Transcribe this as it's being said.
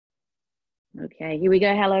Okay, here we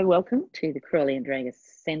go. Hello, welcome to the Crawley Drager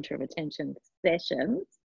Centre of Attention Sessions.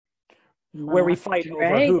 Where we Mark fight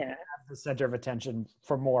over who Drager. has the center of attention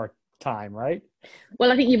for more time, right?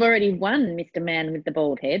 Well, I think you've already won, Mr. Man with the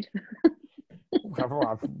bald head.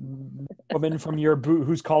 Woman from your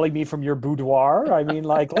who's calling me from your boudoir. I mean,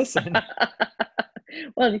 like, listen.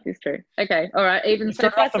 Well, this is true. Okay, all right. Even You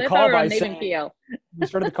started surfer, off the surfer, call or by on even saying keel. you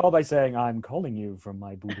started the call by saying I'm calling you from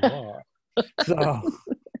my boudoir. So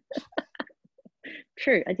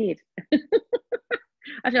True, I did.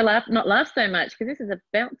 I should not laugh so much because this is a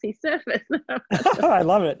bouncy surface. I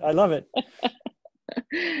love it. I love it.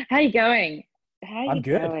 How are you going? How are I'm you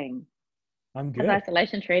good. going? I'm How's good.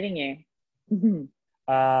 isolation treating you?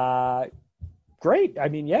 Uh, great. I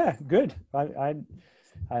mean, yeah, good.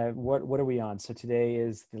 What are we on? So today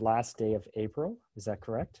is the last day of April. Is that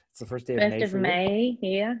correct? It's the first day of First May of for you. May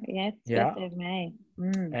here. Yes, Yeah. first of May.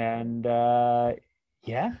 And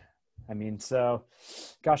yeah, I mean, so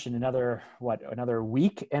gosh, in another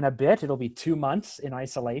week and a bit, it'll be 2 months in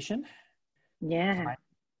isolation. Yeah. Time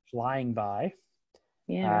flying by.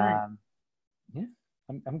 Yeah, right. Yeah,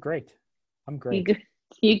 I'm great. I'm You great. good?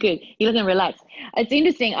 You good? You're looking relaxed. It's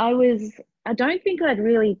interesting. I don't think I'd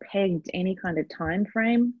really pegged any kind of time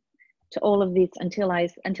frame to all of this until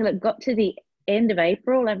it got to the end of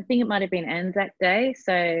April. I think it might have been Anzac Day,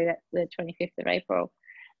 so that's the 25th of April,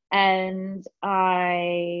 and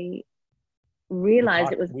I We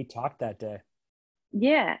realized it talked was, we talked that day.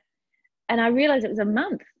 yeah, and I realized it was a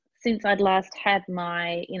month since I'd last had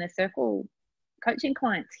my inner circle coaching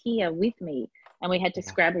clients here with me, and we had to Yeah.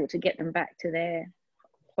 scrabble to get them back to their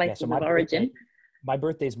Yeah. So places of origin. my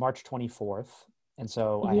birthday is March 24th. And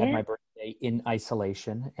so I had Yeah, my birthday in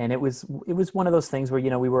isolation. And it was one of those things where,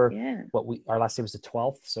 we were, yeah, our last day was the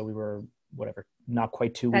 12th. So we were, whatever, not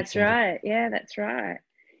quite 2 weeks that's into. right. Yeah, that's right.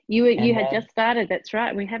 You And had then, just started. That's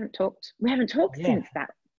right. We haven't talked. We haven't talked yeah, since that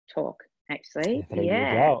talk, actually. there you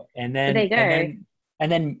Yeah. go. And So there you then, and go. then,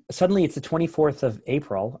 and then suddenly it's the 24th of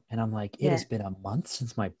April. And I'm like, it Yeah. has been a month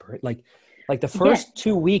since my birth. Like the Yeah. first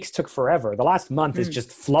 2 weeks took forever. The last month has Mm.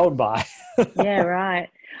 just flown by. Yeah. Right.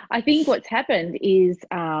 I think what's happened is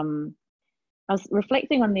I was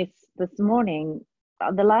reflecting on this morning.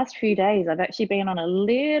 The last few days, I've actually been on a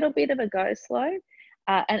little bit of a go slow.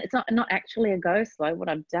 And it's not actually a go slow. What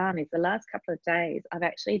I've done is the last couple of days, I've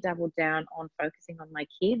actually doubled down on focusing on my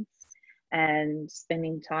kids and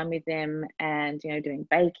spending time with them, and doing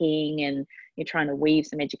baking, and you're trying to weave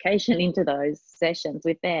some education into those sessions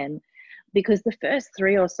with them, because the first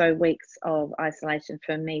 3 or so weeks of isolation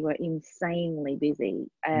for me were insanely busy,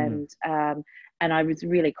 Mm. and I was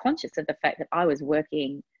really conscious of the fact that I was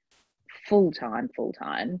working full time,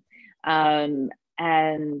 and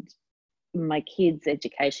my kids'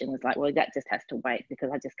 education was like, well, that just has to wait, because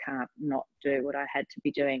I just can't not do what I had to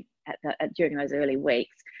be doing during those early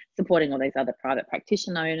weeks, supporting all these other private practice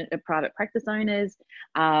owners.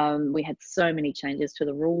 We had so many changes to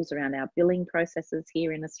the rules around our billing processes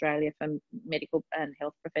here in Australia for medical and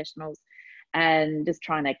health professionals, and just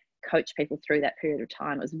trying to coach people through that period of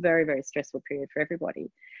time. It was a very, very stressful period for everybody.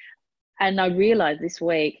 And I realized this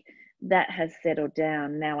week that has settled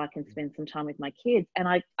down. Now I can spend some time with my kids. And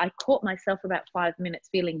I caught myself about 5 minutes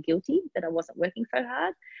feeling guilty that I wasn't working so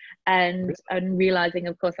hard, and realizing,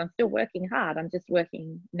 of course, I'm still working hard. I'm just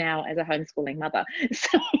working now as a homeschooling mother.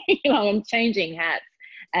 So, I'm changing hats.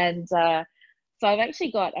 And so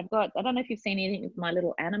I've got, I don't know if you've seen anything of my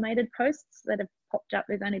little animated posts that have popped up.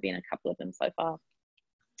 There's only been a couple of them so far.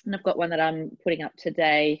 And I've got one that I'm putting up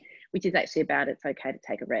today, which is actually about it's okay to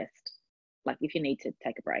take a rest. Like, if you need to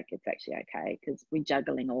take a break, it's actually okay, because we're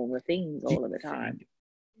juggling all the things all of the time.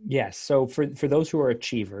 Yes. So for those who are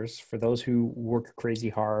achievers, for those who work crazy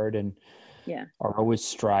hard and Yeah. are always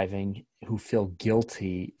striving, who feel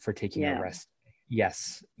guilty for taking a Yeah. rest,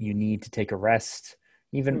 yes, you need to take a rest.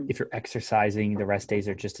 Even if you're exercising, the rest days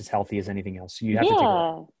are just as healthy as anything else. So you have to take a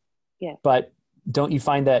rest. Yeah. But don't you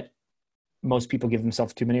find that most people give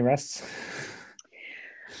themselves too many rests?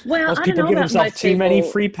 Well, Most I don't people know give about themselves most too many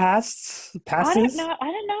people. free passes. I don't know.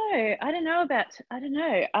 I don't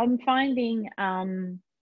know. I'm finding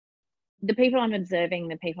the people I'm observing,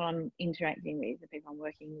 the people I'm interacting with, the people I'm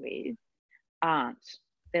working with aren't.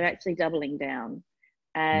 They're actually doubling down.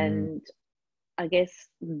 And I guess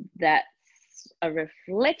that's a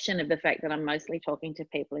reflection of the fact that I'm mostly talking to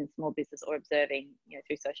people in small business, or observing,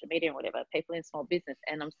 through social media or whatever, people in small business,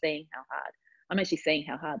 and I'm actually seeing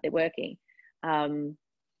how hard they're working.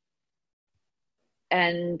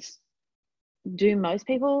 And do most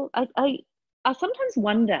people, I sometimes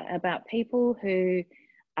wonder about people who,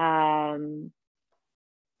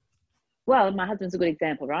 well, my husband's a good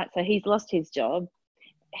example, right? So he's lost his job,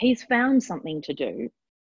 he's found something to do,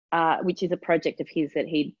 which is a project of his that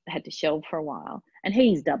he had to shelve for a while, and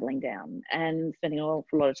he's doubling down and spending an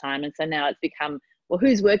awful lot of time. And so now it's become, well,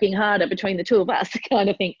 who's working harder between the two of us kind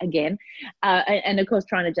of thing again. And of course,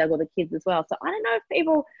 trying to juggle the kids as well. So I don't know if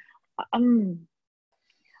people,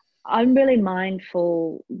 I'm really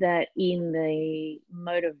mindful that in the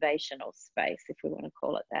motivational space, if we want to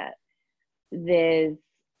call it that, there's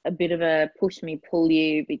a bit of a push me, pull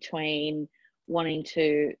you between wanting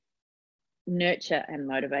to nurture and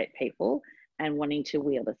motivate people and wanting to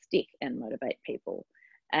wield a stick and motivate people.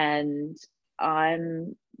 And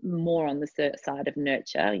I'm more on the side of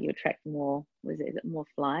nurture. You attract more, is it more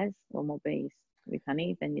flies or more bees with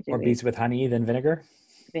honey than you do More bees with honey than vinegar?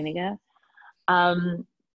 Vinegar. I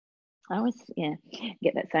always,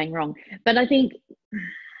 get that saying wrong. But I think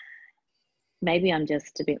maybe I'm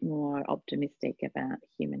just a bit more optimistic about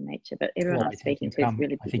human nature, but everyone I'm speaking to is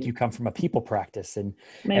really I think you come from a people practice, and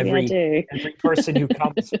maybe I do. Every person who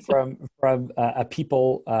comes from a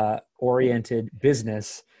people oriented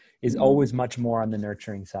business is always much more on the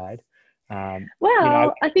nurturing side.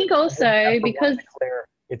 Well, I think also because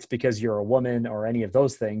it's because you're a woman or any of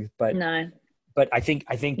those things, but no. But I think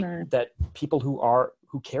that people who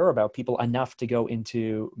care about people enough to go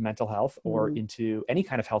into mental health or into any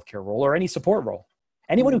kind of healthcare role or any support role,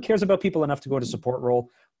 anyone who cares about people enough to go to support role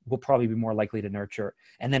will probably be more likely to nurture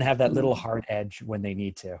and then have that little hard edge when they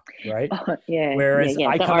need to, right? Oh, yeah. Whereas yeah.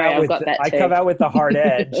 I come out with the hard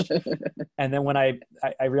edge, and then when I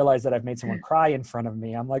realize that I've made someone cry in front of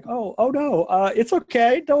me, I'm like, oh no, it's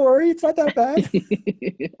okay, don't worry, it's not that bad.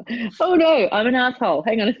 Oh no, I'm an asshole.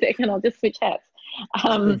 Hang on a second, I'll just switch hats.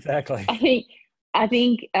 Exactly. I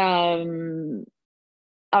think I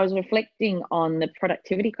was reflecting on the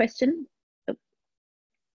productivity question.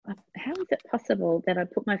 How is it possible that I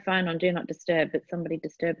put my phone on do not disturb, but somebody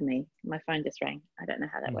disturbed me? My phone just rang. I don't know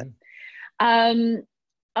how that works.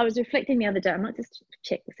 I was reflecting the other day. I might just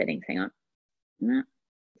check the settings. Hang on. No,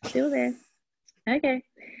 still there. Okay.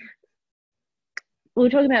 We were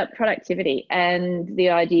talking about productivity and the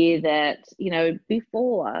idea that,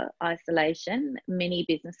 before isolation, many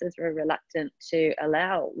businesses were reluctant to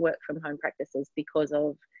allow work from home practices because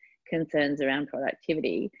of concerns around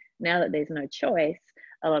productivity. Now that there's no choice,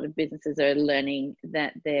 a lot of businesses are learning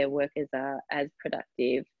that their workers are as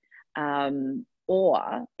productive,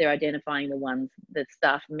 or they're identifying the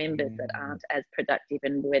staff members that aren't as productive,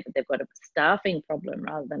 and whether they've got a staffing problem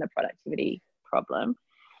rather than a productivity problem.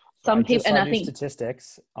 Some people, and I think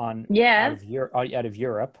statistics out of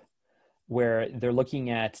Europe, where they're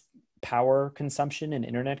looking at power consumption and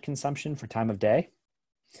internet consumption for time of day,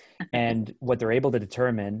 and what they're able to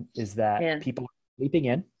determine is that people are sleeping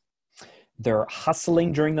in. They're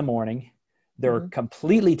hustling during the morning. They're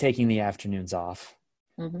completely taking the afternoons off.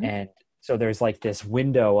 And so there's like this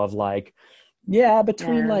window of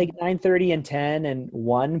between 9:30 and 10 and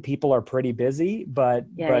 1, people are pretty busy, but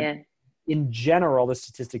in general, the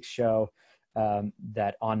statistics show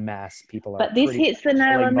that en masse people are. But this hits the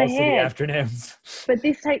nail on the head. The afternoons. But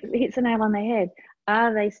this hits the nail on the head.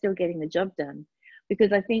 Are they still getting the job done?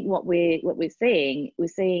 Because I think what we're seeing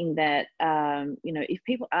that if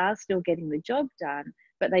people are still getting the job done,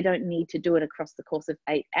 but they don't need to do it across the course of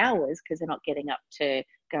 8 hours because they're not getting up to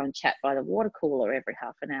go and chat by the water cooler every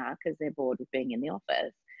half an hour because they're bored with being in the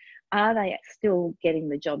office. Are they still getting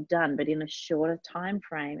the job done, but in a shorter time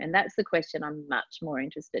frame? And that's the question I'm much more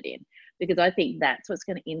interested in, because I think that's what's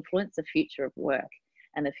going to influence the future of work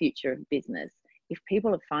and the future of business. If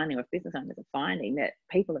people are finding, or if business owners are finding that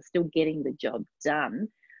people are still getting the job done,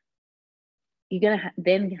 you're going to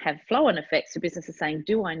then have flow-on effects to businesses saying,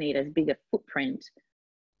 do I need a bigger footprint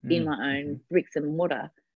in my own bricks and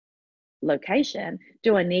mortar location?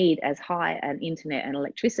 Do I need as high an internet and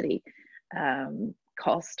electricity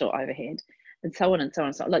cost or overhead, and so on and so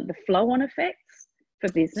on? So like the flow-on effects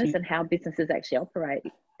for business and how businesses actually operate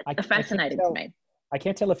are fascinating to me. I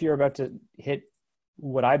can't tell if you're about to hit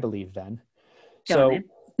what I believe then. So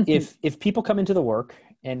if people come into the work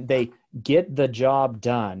and they get the job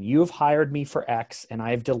done, you have hired me for X and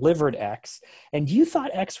I've delivered X, and you thought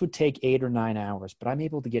X would take 8 or 9 hours, but I'm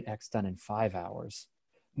able to get X done in 5 hours.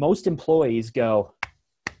 Most employees go,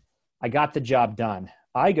 I got the job done.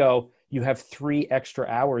 I go, you have 3 extra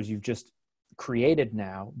hours you've just created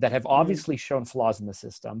now that have obviously shown flaws in the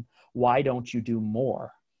system. Why don't you do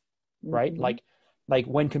more? Right? Like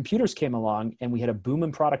when computers came along and we had a boom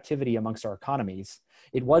in productivity amongst our economies,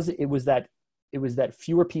 it was that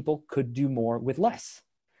fewer people could do more with less,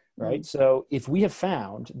 right? So if we have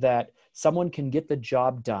found that someone can get the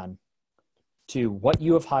job done to what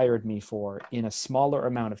you have hired me for in a smaller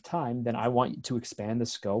amount of time, then I want you to expand the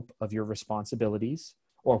scope of your responsibilities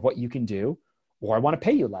or what you can do, or I want to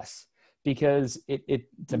pay you less. Because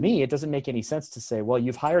to me, it doesn't make any sense to say, well,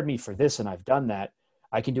 you've hired me for this and I've done that.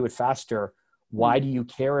 I can do it faster. Why do you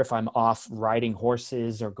care if I'm off riding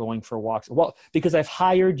horses or going for walks? Well, because I've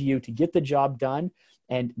hired you to get the job done.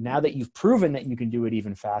 And now that you've proven that you can do it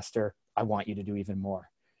even faster, I want you to do even more.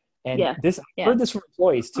 And I've heard this from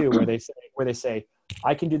employees too, where they say,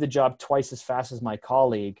 I can do the job twice as fast as my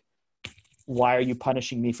colleague. Why are you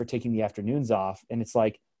punishing me for taking the afternoons off? And it's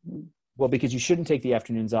like, well, because you shouldn't take the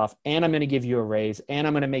afternoons off, and I'm going to give you a raise, and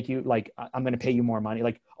I'm going to make you I'm going to pay you more money,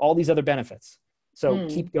 like all these other benefits. So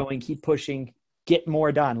keep going, keep pushing, get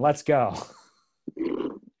more done. Let's go.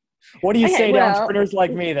 What do you say to entrepreneurs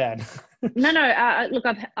like me then? No. Look,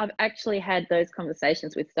 I've actually had those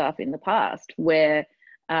conversations with staff in the past where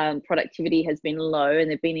productivity has been low,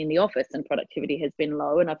 and they've been in the office and productivity has been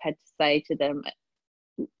low. And I've had to say to them,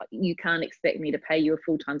 you can't expect me to pay you a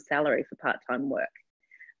full-time salary for part-time work.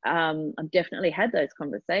 I've definitely had those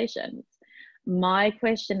conversations. My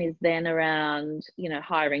question is then around,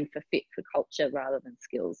 hiring for fit for culture rather than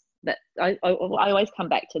skills. That I always come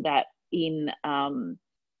back to that in,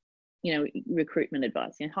 recruitment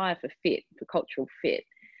advice. Hire for fit, for cultural fit,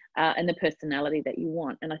 and the personality that you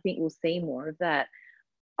want. And I think we'll see more of that.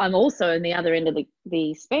 I'm also on the other end of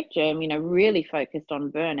the spectrum, really focused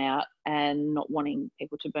on burnout and not wanting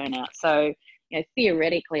people to burn out. So,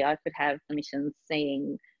 theoretically, I could have clinicians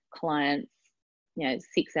seeing clients,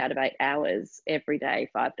 6 out of 8 hours every day,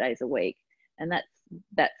 5 days a week. And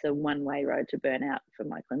that's a one-way road to burnout for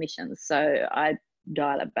my clinicians. So I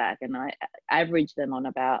dial it back and I average them on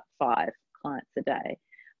about 5 clients a day.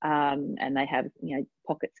 And they have,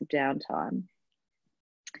 pockets of downtime.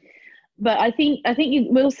 But I think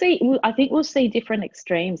we'll see different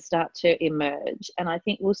extremes start to emerge. And I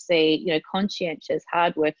think we'll see, conscientious,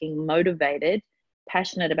 hardworking, motivated,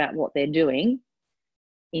 passionate about what they're doing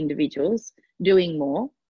individuals doing more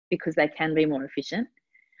because they can be more efficient.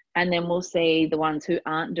 And then we'll see the ones who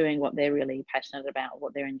aren't doing what they're really passionate about,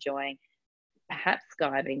 what they're enjoying, perhaps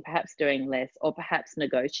skiving, perhaps doing less, or perhaps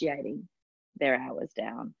negotiating their hours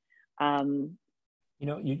down.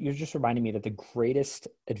 You're just reminding me that the greatest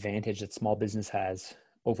advantage that small business has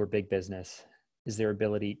over big business is their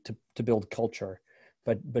ability to build culture,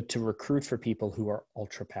 but to recruit for people who are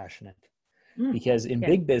ultra passionate. Because in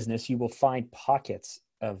big business, you will find pockets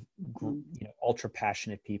of ultra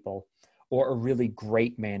passionate people or a really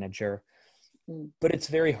great manager, but it's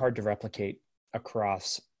very hard to replicate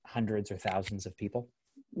across hundreds or thousands of people.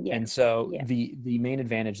 And so the main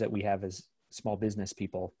advantage that we have as small business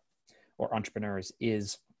people or entrepreneurs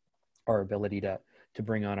is our ability to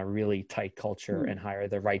bring on a really tight culture and hire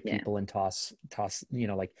the right people and toss,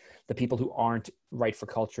 like the people who aren't right for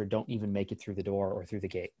culture don't even make it through the door or through the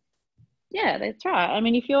gate. Yeah, that's right. I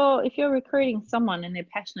mean, if you're recruiting someone and they're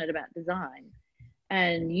passionate about design,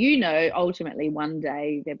 and ultimately one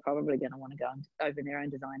day they're probably going to want to go and open their own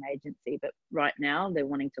design agency, but right now they're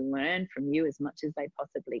wanting to learn from you as much as they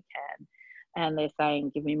possibly can, and they're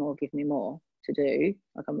saying, give me more to do.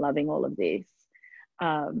 Like, I'm loving all of this.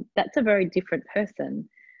 That's a very different person,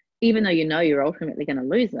 even though you're ultimately going to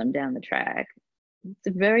lose them down the track. It's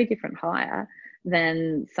a very different hire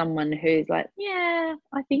than someone who's like, yeah,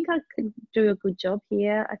 I think I could do a good job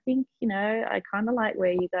here. I think, I kind of like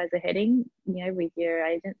where you guys are heading, with your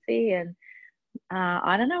agency, and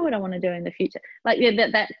I don't know what I want to do in the future. Like,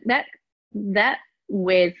 that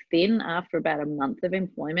wears thin after about a month of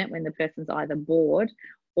employment when the person's either bored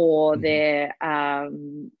or they're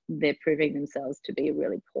proving themselves to be a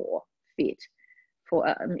really poor fit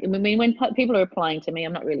for. When people are applying to me,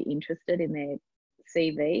 I'm not really interested in their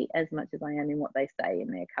CV as much as I am in what they say in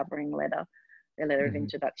their covering letter, their letter of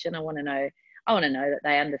introduction. I want to know that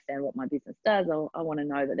they understand what my business does. I want to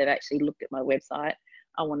know that they've actually looked at my website.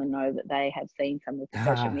 I want to know that they have seen some of the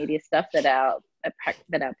social media stuff that our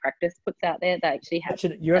practice puts out there. They actually have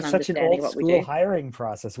you have such an old school hiring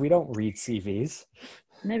process. We don't read CVs.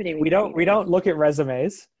 Nobody reads we don't CVs. We don't look at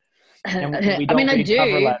resumes. And we don't I read do,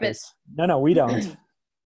 cover letters. But... No, we don't.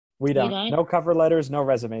 We don't. don't. No cover letters, no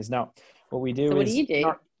resumes. No. What we do What do you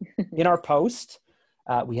do? in our post,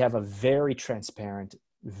 we have a very transparent,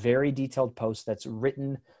 very detailed post that's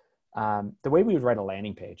written the way we would write a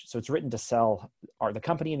landing page. So it's written to sell the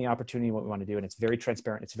company and the opportunity, what we want to do. And it's very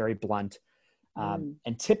transparent. It's very blunt.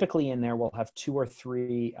 And typically in there, we'll have 2 or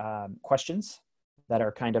 3 questions that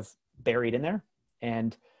are kind of buried in there.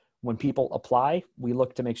 And when people apply, we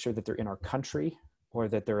look to make sure that they're in our country or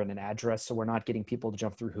that they're in an address. So we're not getting people to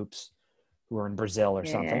jump through hoops who are in Brazil or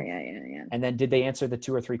something. Yeah. And then did they answer the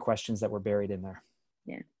 2 or 3 questions that were buried in there?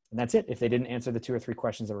 Yeah. And that's it. If they didn't answer the 2 or 3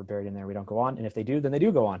 questions that were buried in there, we don't go on. And if they do, then they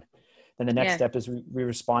do go on. And the next Yeah. step is we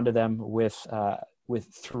respond to them with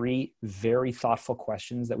 3 very thoughtful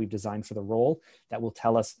questions that we've designed for the role that will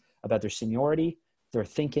tell us about their seniority, their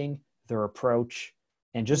thinking, their approach,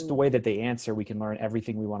 and just the way that they answer. We can learn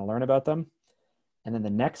everything we want to learn about them. And then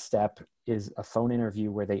the next step is a phone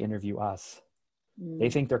interview where they interview us.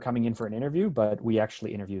 They think they're coming in for an interview, but we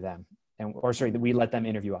actually interview them. We let them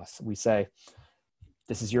interview us. We say,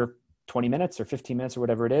 this is your 20 minutes or 15 minutes or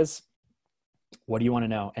whatever it is. What do you want to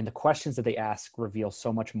know? And the questions that they ask reveal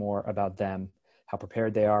so much more about them, how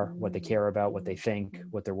prepared they are, what they care about, what they think,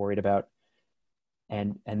 what they're worried about.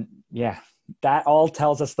 And yeah, that all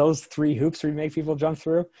tells us those 3 hoops we make people jump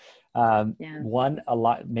through. One, a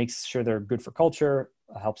lot makes sure they're good for culture,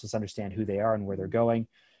 helps us understand who they are and where they're going.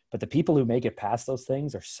 But the people who make it past those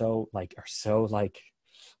things are so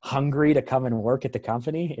hungry to come and work at the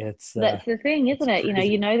company. That's the thing, isn't it? Crazy.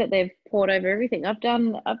 You know that they've poured over everything. I've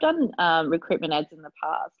done recruitment ads in the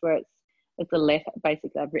past where it's a letter.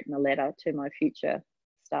 Basically, I've written a letter to my future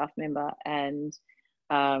staff member, and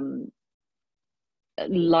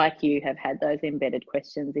like you have had those embedded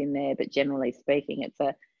questions in there. But generally speaking,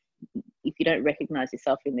 if you don't recognize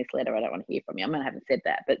yourself in this letter, I don't want to hear from you. I haven't said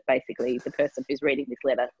that, but basically the person who's reading this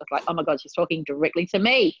letter was like, oh my God, she's talking directly to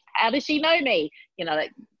me. How does she know me?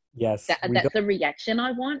 Yes. That's a reaction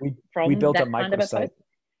I want from we built that a kind of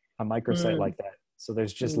microsite like that. So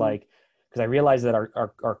there's just because I realized that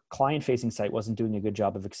our client facing site wasn't doing a good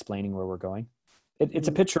job of explaining where we're going. It's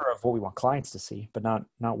a picture of what we want clients to see, but not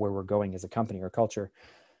where we're going as a company or culture.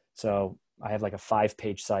 So I have like a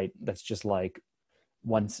 5-page site that's just like,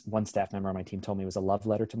 one staff member on my team told me it was a love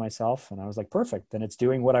letter to myself, and I was like, perfect, then it's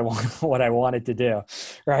doing what I want it to do,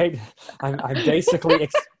 right? I'm basically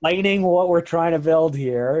explaining what we're trying to build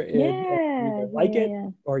here. And you either like it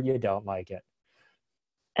or you don't like it.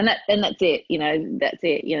 And that's it. That's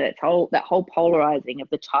it. That whole polarizing of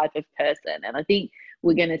the type of person. And I think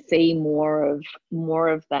we're going to see more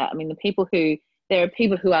of that. I mean, there are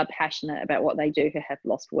people who are passionate about what they do who have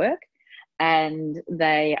lost work, and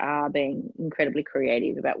they are being incredibly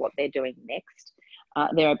creative about what they're doing next.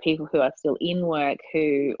 There are people who are still in work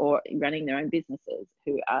or running their own businesses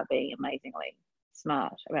who are being amazingly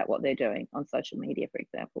smart about what they're doing on social media, for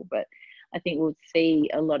example. But I think we'll see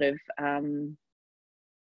a lot of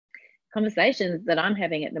conversations that I'm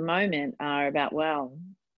having at the moment are about, well,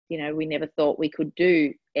 we never thought we could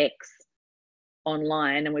do X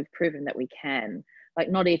online, and we've proven that we can. Like,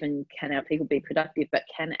 not even can our people be productive, but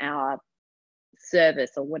can our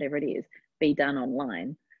service or whatever it is be done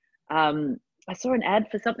online. I saw an ad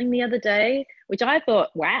for something the other day, which I thought,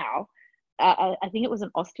 wow, I think it was an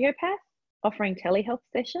osteopath offering telehealth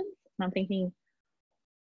sessions. And I'm thinking,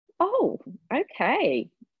 oh, okay,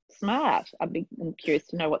 smart. I'm curious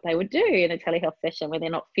to know what they would do in a telehealth session where they're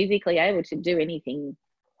not physically able to do anything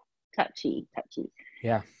touchy.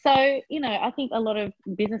 Yeah. So, I think a lot of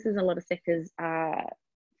businesses, a lot of sectors are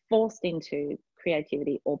forced into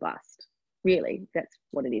creativity or bust. Really, that's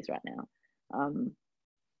what it is right now.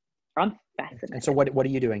 I'm fascinated. And so what are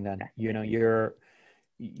you doing then? You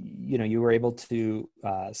were able to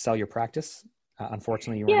sell your practice.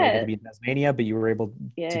 Unfortunately, you weren't able to be in Tasmania, but you were able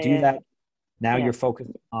to do that. Now you're focused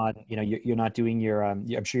on, you're not doing your,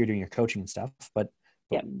 I'm sure you're doing your coaching and stuff, but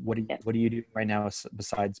what are you doing right now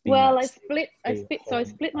besides being? Well, I split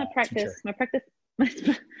my practice.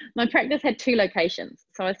 My practice had 2 locations.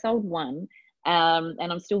 So I sold one. And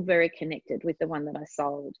I'm still very connected with the one that I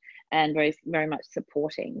sold, and very, very much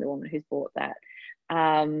supporting the woman who's bought that.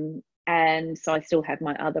 And so I still have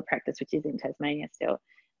my other practice, which is in Tasmania still,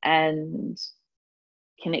 and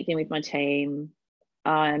connecting with my team.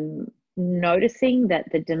 I'm noticing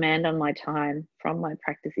that the demand on my time from my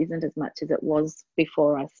practice isn't as much as it was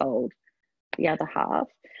before I sold the other half.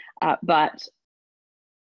 But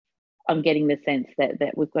I'm getting the sense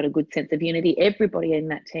that we've got a good sense of unity. Everybody in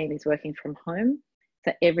that team is working from home,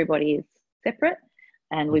 so everybody is separate,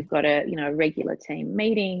 and we've got a regular team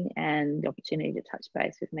meeting and the opportunity to touch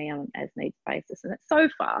base with me on an as needs basis. And so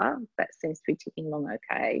far that seems to be ticking along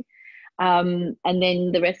okay. And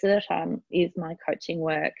then the rest of the time is my coaching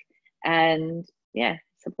work and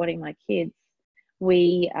supporting my kids.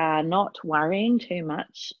 We are not worrying too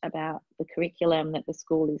much about the curriculum that the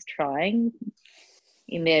school is trying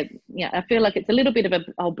in there. I feel like it's a little bit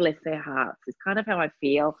of bless their hearts. It's kind of how I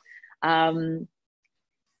feel.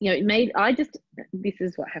 This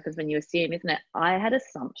is what happens when you assume, isn't it? I had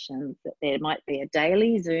assumptions that there might be a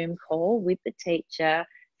daily Zoom call with the teacher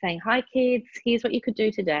saying, hi kids, here's what you could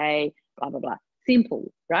do today, blah, blah, blah.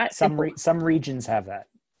 Simple, right? Some regions have that.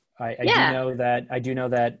 I do know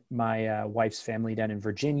that my wife's family down in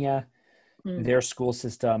Virginia, their school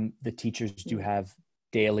system, the teachers do have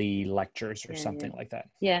daily lectures or Yeah, something like that.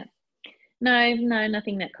 Yeah. No,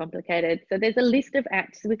 nothing that complicated. So there's a list of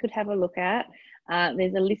apps we could have a look at.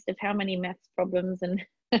 There's a list of how many maths problems and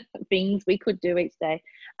things we could do each day.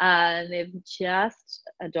 They've just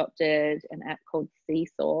adopted an app called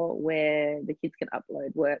Seesaw where the kids can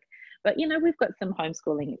upload work. But, you know, we've got some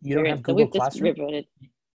homeschooling experience. You don't have so Google we've just Classroom? reverted.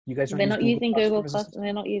 You guys don't They're use not Google using Classroom Google as a Classroom. system?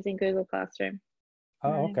 They're not using Google Classroom.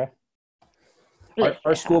 Oh, No. okay. Bless Our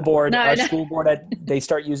their school heart. board, school board, they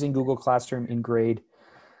start using Google Classroom in grade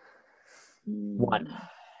 1.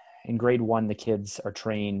 In grade 1, the kids are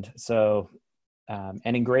trained. So, and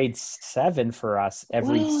in grade 7 for us,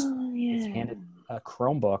 every Oh, is handed a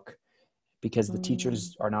Chromebook because the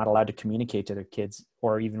teachers are not allowed to communicate to their kids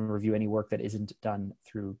or even review any work that isn't done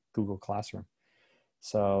through Google Classroom.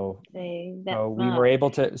 So, we were able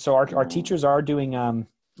to. So our teachers are doing.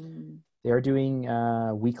 They're doing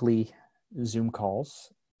weekly Zoom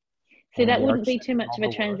calls. So that wouldn't be too much of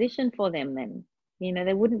a transition for them then. You know,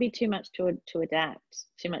 there wouldn't be too much to adapt,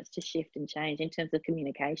 too much to shift and change in terms of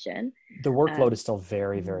communication. The workload is still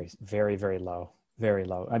very, very, very, very low. Very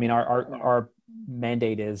low. I mean, our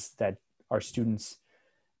mandate is that our students,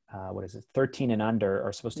 13 and under,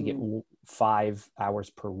 are supposed to get 5 hours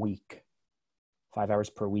per week. 5 hours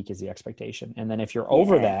per week is the expectation. And then if you're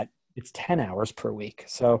over that, it's 10 hours per week.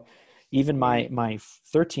 So even my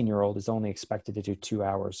 13-year-old is only expected to do 2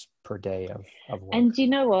 hours per day of work. And do you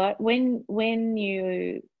know what? When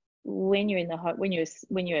you're in a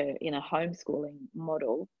homeschooling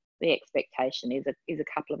model, the expectation is a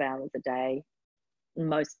couple of hours a day,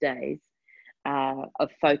 most days,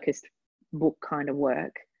 of focused book kind of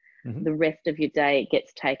work. Mm-hmm. The rest of your day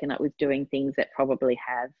gets taken up with doing things that probably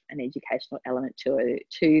have an educational element to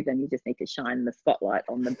them. You just need to shine the spotlight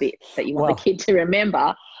on the bits that you want the kid to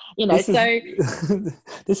remember. You know,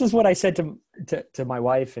 this is what I said to my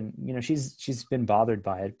wife, and you know, she's been bothered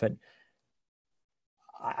by it, but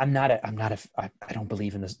I don't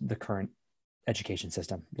believe in the current education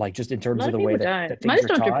system, like just in terms of the way that things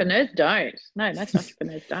most entrepreneurs don't. No, most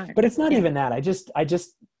entrepreneurs don't. But it's not even that. I just,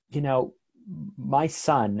 you know, my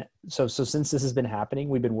son, so since this has been happening,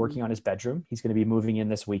 we've been working on his bedroom. He's going to be moving in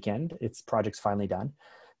this weekend. Its project's finally done,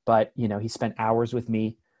 but you know, he spent hours with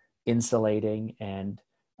me insulating and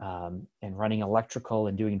running electrical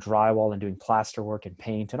and doing drywall and doing plaster work and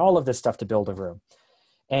paint and all of this stuff to build a room.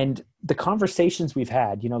 And the conversations we've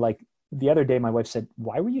had, you know, like the other day, my wife said,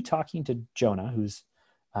 "Why were you talking to Jonah, who's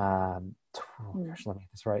let me get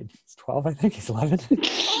this right. He's 12, I think. He's 11.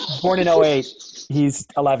 Born in 2008. He's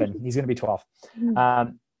 11. He's going to be 12.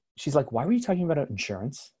 She's like, "Why were you talking about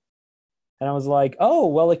insurance?" And I was like, "Oh,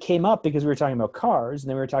 well, it came up because we were talking about cars, and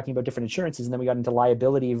then we were talking about different insurances, and then we got into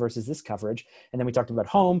liability versus this coverage, and then we talked about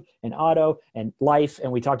home and auto and life, and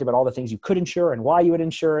we talked about all the things you could insure and why you would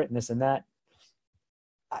insure it and this and that."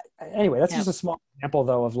 Anyway, that's just a small example,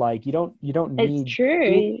 though, of like you don't need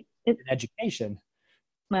an education.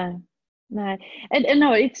 No, and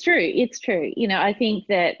no, it's true. It's true. You know, I think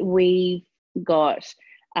that we've got.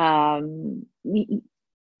 I've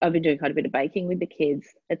been doing quite a bit of baking with the kids.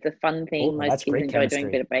 It's a fun thing. Most kids enjoy doing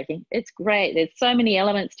a bit of baking. It's great. There's so many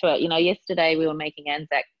elements to it. You know, yesterday we were making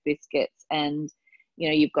Anzac biscuits, and you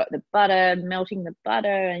know, you've got the butter, melting the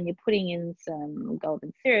butter, and you're putting in some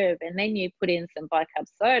golden syrup, and then you put in some bicarb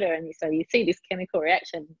soda, and so you see this chemical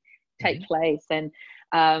reaction take place. And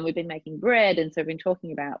we've been making bread, and so we've been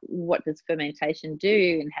talking about what does fermentation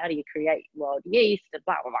do, and how do you create wild yeast, and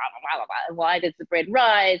blah blah blah blah blah, blah, and why does the bread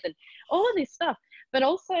rise, and all of this stuff. But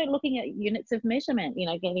also looking at units of measurement, you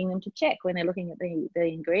know, getting them to check when they're looking at the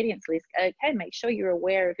ingredients list. Okay, make sure you're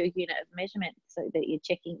aware of your unit of measurement so that you're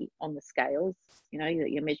checking on the scales, you know,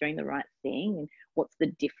 that you're measuring the right thing, and what's the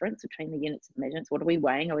difference between the units of measurements. What are we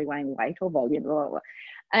weighing? Are we weighing weight or volume? Blah, blah, blah.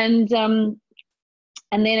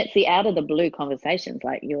 And then it's the out of the blue conversations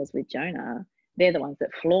like yours with Jonah. They're the ones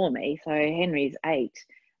that floor me. So Henry's 8,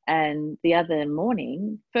 and the other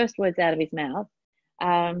morning, first words out of his mouth,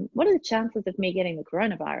 "What are the chances of me getting the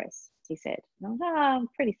coronavirus?" he said. And I was like,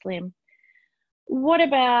 pretty slim. "What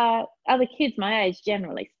about other kids my age,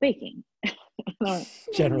 generally speaking?"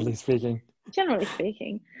 Generally speaking. Generally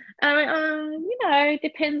speaking. You know,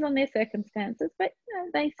 depends on their circumstances, but you know,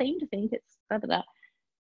 they seem to think it's blah, blah, blah.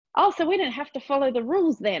 "Oh, so we don't have to follow the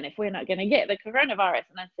rules then if we're not going to get the coronavirus."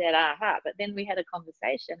 And I said, aha. But then we had a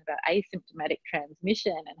conversation about asymptomatic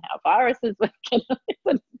transmission and how viruses work.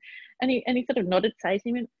 And he sort of nodded sagely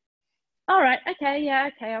and went, "All right, okay, yeah,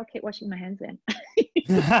 okay, I'll keep washing my hands then."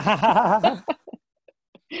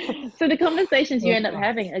 So the conversations you end up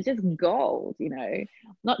having are just gold, you know,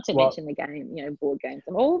 not to mention the game, you know, board games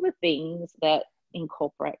and all the things that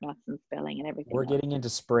incorporate maths and spelling and everything. We're getting into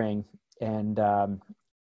spring, and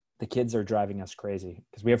the kids are driving us crazy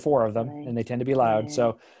because we have 4 of them and they tend to be loud.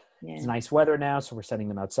 So it's nice weather now. So we're setting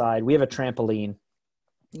them outside. We have a trampoline.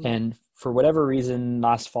 And for whatever reason,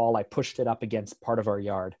 last fall, I pushed it up against part of our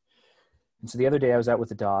yard. And so the other day I was out with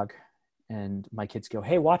the dog and my kids go,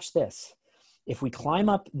 hey, watch this. If we climb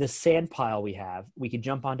up the sand pile we have, we could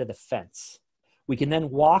jump onto the fence. We can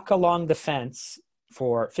then walk along the fence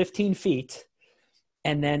for 15 feet,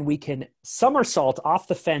 and then we can somersault off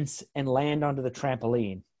the fence and land onto the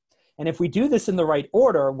trampoline. And if we do this in the right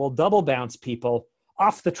order, we'll double bounce people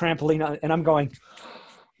off the trampoline. And I'm going,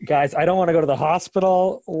 guys, I don't want to go to the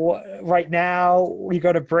hospital right now. We're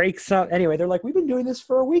going to break some. Anyway, they're like, we've been doing this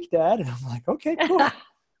for a week, Dad. And I'm like, okay, cool.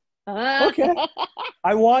 Okay.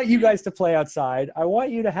 I want you guys to play outside. I want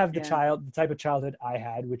you to have the type of childhood I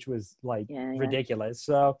had, which was like ridiculous.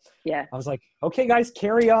 So I was like, okay, guys,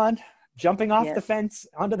 carry on. Jumping off the fence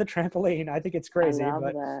onto the trampoline. I think it's crazy.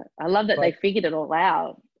 I love that they figured it all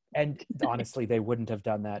out. And honestly, they wouldn't have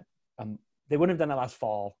done that. They wouldn't have done it last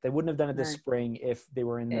fall. They wouldn't have done it this spring if they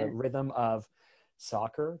were in the rhythm of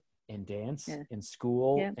soccer and dance and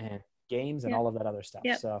school and games and all of that other stuff.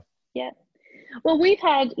 So well, we've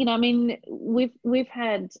had, I mean, we've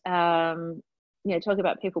had, talk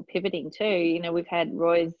about people pivoting too. We've had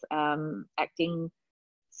Roy's acting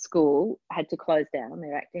school had to close down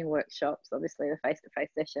their acting workshops, obviously the face-to-face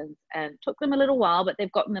sessions, and took them a little while, but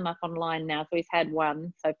they've gotten them up online now. So he's had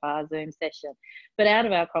one so far Zoom session. But out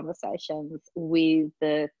of our conversations with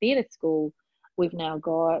the theatre school, we've now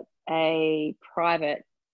got a private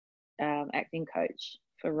acting coach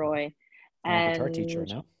for Roy. And a guitar teacher,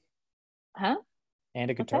 no? Huh? And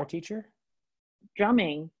a guitar teacher?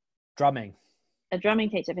 Drumming. A drumming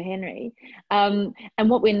teacher for Henry. And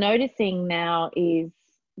what we're noticing now is,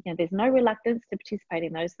 there's no reluctance to participate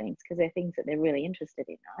in those things because they're things that they're really interested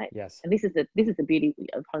in, right? Yes. And this is the beauty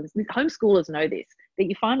of homeschoolers know this, that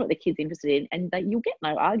you find what the kid's interested in and that you'll get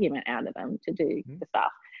no argument out of them to do the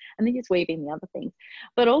stuff. And then just weave in the other things.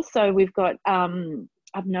 But also we've got,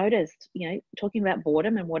 I've noticed, talking about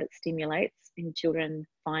boredom and what it stimulates in children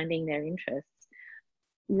finding their interests.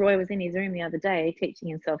 Roy was in his room the other day teaching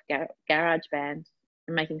himself garage band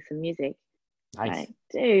and making some music. Nice. Like,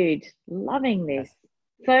 dude, loving this. Yes.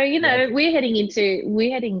 So, we're heading into,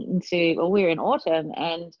 we're in autumn,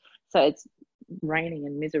 and so it's raining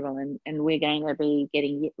and miserable, and we're going to be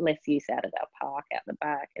getting less use out of our park out the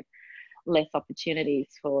back and less opportunities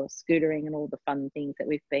for scootering and all the fun things that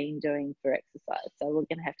we've been doing for exercise. So we're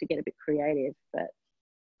going to have to get a bit creative. But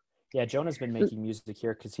yeah, Jonah's been making music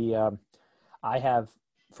here because I have,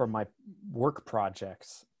 for my work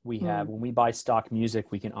projects, we have, when we buy stock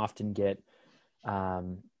music, we can often get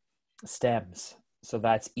stems. So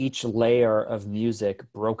that's each layer of music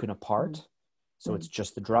broken apart. So it's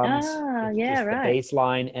just the drums, the bass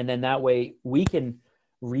line. And then that way we can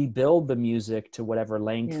rebuild the music to whatever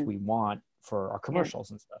length we want for our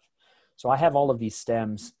commercials and stuff. So I have all of these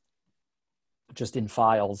stems just in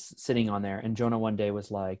files sitting on there. And Jonah one day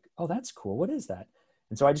was like, oh, that's cool. What is that?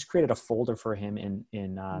 And so I just created a folder for him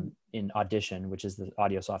in Audition, which is the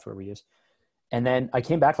audio software we use. And then I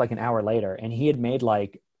came back like an hour later and he had made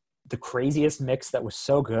like the craziest mix that was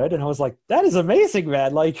so good. And I was like, that is amazing,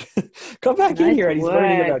 man. Like, come back in here. And he's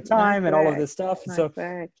learning about time and all of this stuff. And so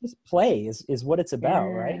just play is what it's about,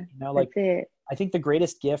 right? Like, I think the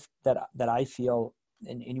greatest gift that I feel,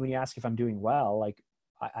 and when you ask if I'm doing well, like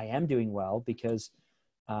I am doing well because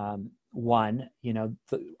one,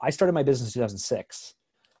 I started my business in 2006.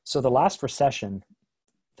 So the last recession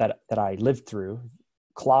that I lived through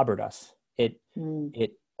clobbered us. It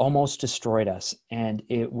almost destroyed us, and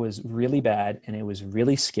it was really bad and it was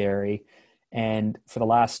really scary. And for the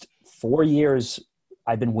last 4 years,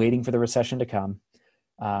 I've been waiting for the recession to come.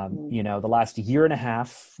 The last year and a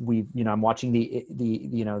half, I'm watching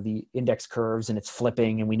the index curves and it's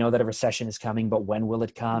flipping, and we know that a recession is coming, but when will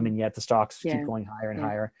it come? And yet the stocks keep going higher and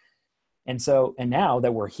higher. And now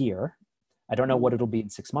that we're here, I don't know what it'll be in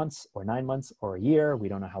 6 months or 9 months or a year. We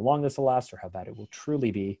don't know how long this will last or how bad it will truly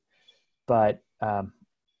be, but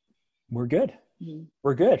we're good.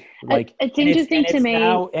 We're good. Like, it's interesting to me.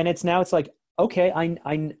 It's like, okay,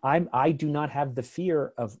 I do not have the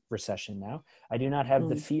fear of recession now. I do not have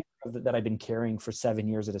the fear that I've been carrying for 7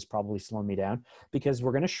 years that has probably slowed me down, because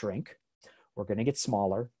we're going to shrink. We're going to get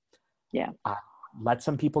smaller. Yeah. Let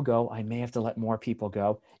some people go. I may have to let more people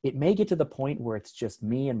go. It may get to the point where it's just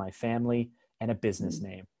me and my family and a business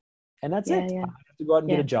name. And that's it. Yeah. I have to go out and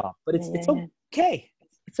get a job, but it's okay.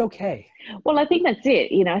 It's okay. Well, I think that's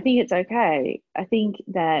it. I think it's okay. I think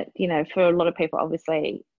that, for a lot of people,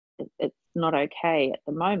 obviously it's not okay at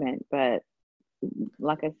the moment, but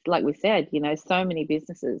like we said, so many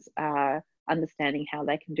businesses are understanding how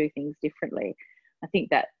they can do things differently. I think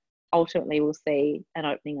that ultimately we'll see an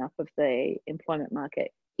opening up of the employment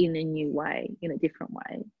market in a new way, in a different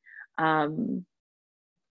way.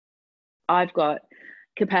 I've got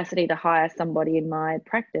capacity to hire somebody in my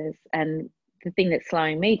practice, and the thing that's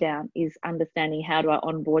slowing me down is understanding, how do I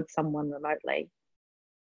onboard someone remotely?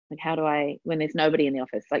 Like, how do I, when there's nobody in the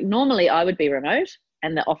office? Like, normally I would be remote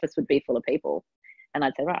and the office would be full of people, and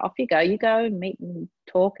I'd say, right, off you go and meet and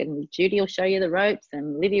talk, and Judy will show you the ropes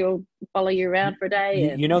and Lydia will follow you around for a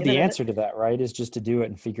day. You know, the answer to that, right, is just to do it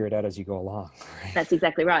and figure it out as you go along. Right? That's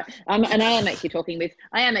exactly right. And I am actually talking with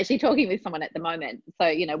someone at the moment. So,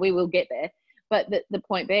 you know, we will get there. But the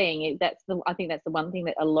point being, I think that's the one thing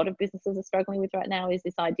that a lot of businesses are struggling with right now, is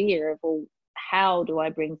this idea of, well, how do I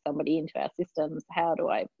bring somebody into our systems? How do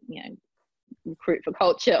I, you know, recruit for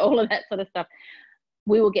culture, all of that sort of stuff.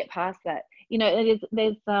 We will get past that. You know,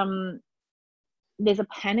 there's a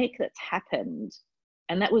panic that's happened,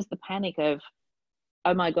 and that was the panic of,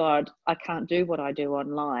 oh my God, I can't do what I do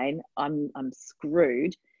online. I'm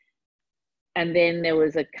screwed. And then there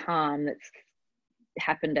was a calm that's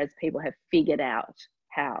happened as people have figured out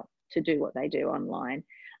how to do what they do online.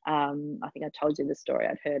 I think I told you the story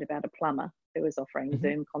I'd heard about a plumber who was offering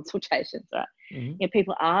Zoom consultations, right? You know,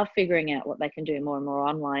 people are figuring out what they can do more and more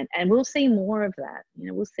online, and we'll see more of that. You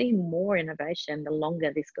know, we'll see more innovation the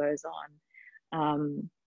longer this goes on.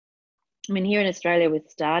 I mean, here in Australia, we're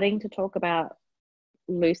starting to talk about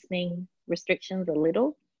loosening restrictions a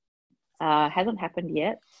little. Hasn't happened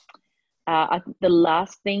yet. The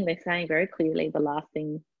last thing they're saying very clearly, the last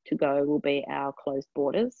thing to go will be our closed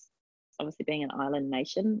borders. Obviously, being an island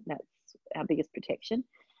nation, that's our biggest protection.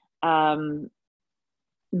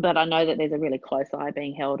 But I know that there's a really close eye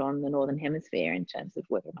being held on the Northern Hemisphere in terms of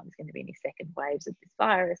whether or not there's going to be any second waves of this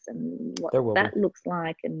virus and what that looks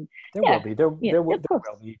like. And there will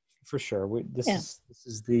be for sure. This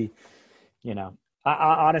is the, you know,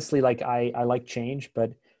 I honestly, like, I like change,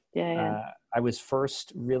 but I was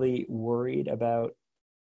first really worried about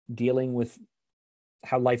dealing with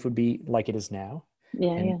how life would be like it is now.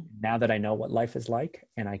 Now that I know what life is like,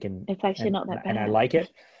 and I can, it's actually not that bad, and I like it.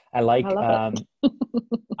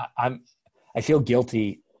 I feel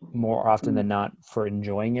guilty more often than not for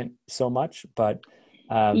enjoying it so much, but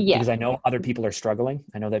because I know other people are struggling.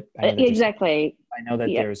 I know that exactly. I know that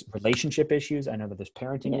there's relationship issues. I know that there's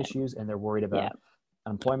parenting issues, and they're worried about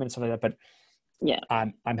unemployment and stuff like that. But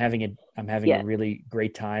I'm having a really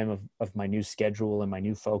great time of my new schedule and my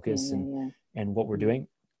new focus and what we're doing.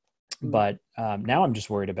 But now I'm just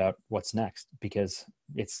worried about what's next, because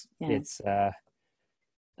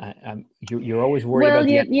you're always worried about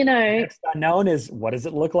the next unknown is, what does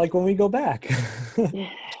it look like when we go back?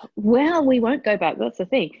 Well, we won't go back. That's the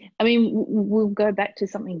thing. I mean, we'll go back to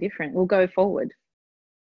something different. We'll go forward.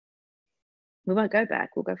 We won't go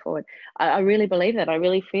back. We'll go forward. I really believe that. I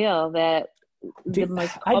really feel that the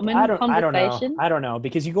most common conversation. I don't know,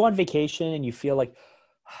 because you go on vacation and you feel like,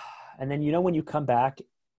 and then, you know, when you come back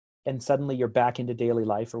and suddenly you're back into daily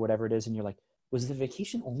life or whatever it is, and you're like, was the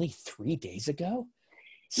vacation only 3 days ago?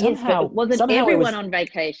 Somehow, yes, but it wasn't everyone on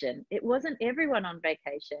vacation. It wasn't everyone on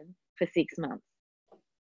vacation for 6 months.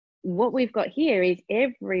 What we've got here is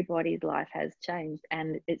everybody's life has changed,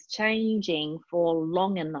 and it's changing for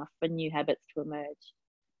long enough for new habits to emerge.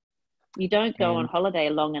 You don't go on holiday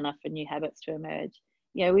long enough for new habits to emerge.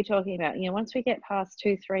 You know, we're talking about, you know, once we get past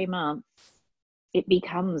 2-3 months, it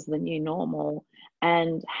becomes the new normal,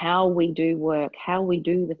 and how we do work, how we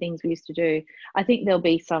do the things we used to do. I think there'll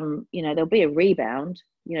be there'll be a rebound.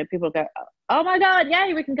 You know, people go, oh my God,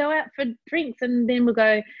 yay, we can go out for drinks. And then we'll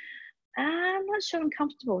go, I'm not sure I'm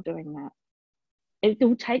comfortable doing that. It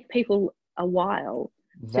will take people a while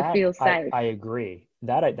to feel safe. I agree.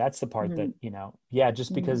 That's the part that, you know,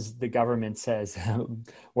 just because the government says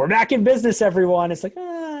we're back in business, everyone, it's like,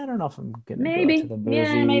 I don't know if I'm gonna go to the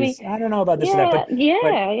movies. Maybe. I don't know about this or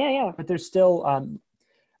that, but there's still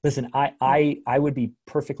listen, I would be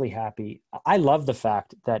perfectly happy. I love the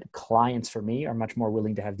fact that clients for me are much more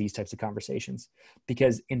willing to have these types of conversations,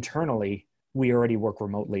 because internally we already work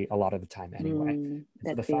remotely a lot of the time anyway.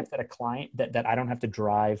 So the fact that a client that I don't have to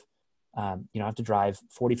drive, I have to drive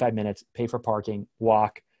 45 minutes, pay for parking,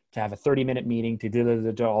 walk, to have a 30-minute meeting,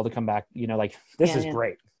 to all to come back, you know, like, this is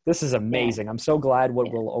great. This is amazing. I'm so glad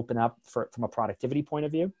what will open up from a productivity point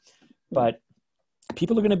of view. But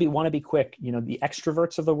people are going to want to be quick. You know, the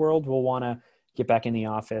extroverts of the world will want to get back in the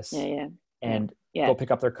office and go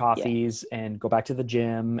pick up their coffees and go back to the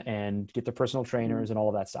gym and get their personal trainers and all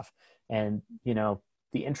of that stuff. And, you know,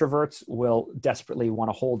 the introverts will desperately want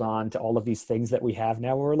to hold on to all of these things that we have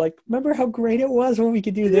now. We're like, remember how great it was when we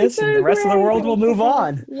could do this, and the rest of the world will move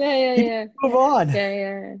on. Yeah. Move on.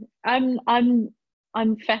 Yeah.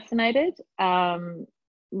 I'm fascinated.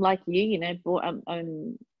 Like you know,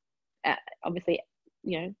 I'm obviously,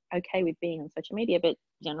 you know, okay with being on social media, but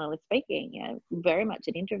generally speaking, you know, very much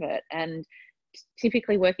an introvert, and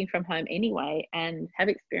typically working from home anyway, and have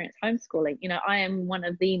experienced homeschooling. You know, I am one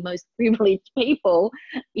of the most privileged people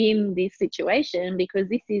in this situation, because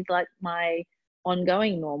this is like my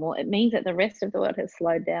ongoing normal. It means that the rest of the world has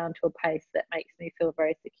slowed down to a pace that makes me feel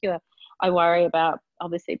very secure. I worry about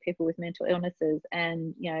obviously people with mental illnesses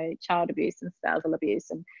and, you know, child abuse and spousal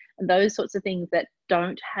abuse and those sorts of things that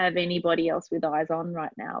don't have anybody else with eyes on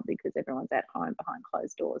right now, because everyone's at home behind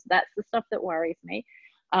closed doors. That's the stuff that worries me.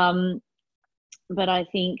 But I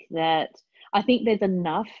think there's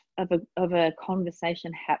enough of a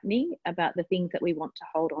conversation happening about the things that we want to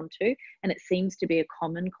hold on to, and it seems to be a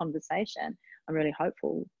common conversation. I'm really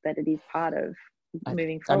hopeful that it is part of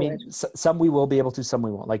moving forward. I mean, some we will be able to, some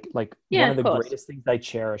we won't. Like one of the greatest things I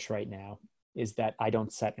cherish right now is that I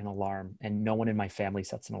don't set an alarm, and no one in my family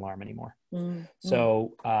sets an alarm anymore.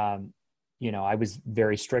 So, you know, I was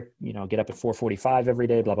very strict, you know, get up at 4:45 every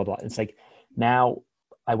day, blah, blah, blah. It's like, now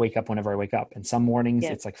I wake up whenever I wake up, and some mornings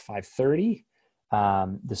it's like 5:30.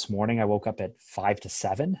 This morning I woke up at 5 to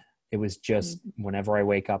 7. It was just whenever I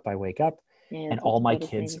wake up, I wake up. And all my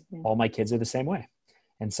kids are the same way.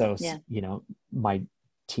 And so, you know, my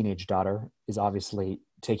teenage daughter is obviously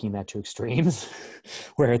taking that to extremes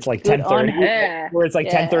where it's like 10:30, where it's like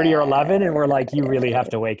 10:30 or 11. And we're like, you really have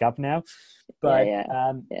to wake up now. But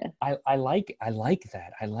I like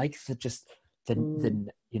that. I like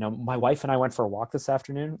the you know, my wife and I went for a walk this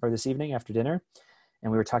evening after dinner,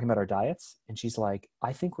 and we were talking about our diets. And she's like,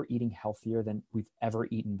 I think we're eating healthier than we've ever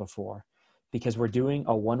eaten before, because we're doing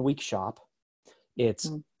a 1-week shop.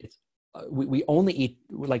 We only eat,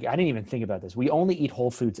 like, I didn't even think about this. We only eat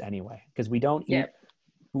whole foods anyway, because we don't eat,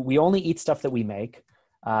 we only eat stuff that we make.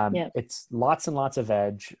 It's lots and lots of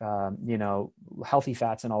veg, you know, healthy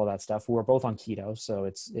fats and all of that stuff. We're both on keto, so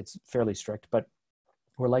it's fairly strict, but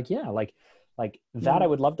we're like, that I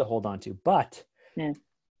would love to hold on to. But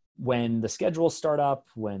when the schedules start up,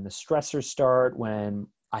 when the stressors start, when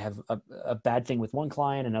I have a bad thing with one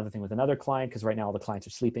client, another thing with another client, because right now all the clients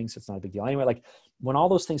are sleeping, so it's not a big deal anyway. Like, when all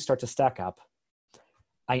those things start to stack up,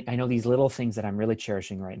 I know these little things that I'm really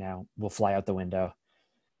cherishing right now will fly out the window.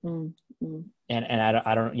 And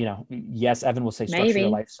I don't, you know, yes, Evan will say structure your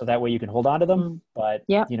life so that way you can hold on to them. But,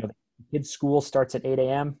 you know, the kids' school starts at 8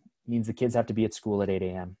 a.m. means the kids have to be at school at 8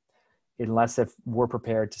 a.m. Unless if we're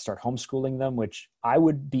prepared to start homeschooling them, which I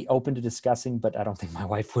would be open to discussing, but I don't think my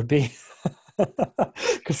wife would be.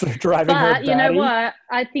 Because they're driving her batty. You know what?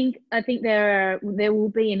 I think there will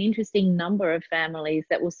be an interesting number of families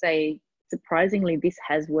that will say, surprisingly, this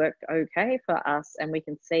has worked okay for us, and we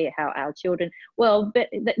can see how our children,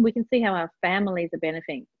 we can see how our families are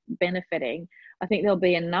benefiting. I think there'll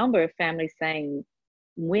be a number of families saying,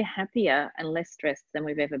 we're happier and less stressed than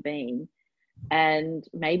we've ever been, and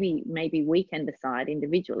maybe we can decide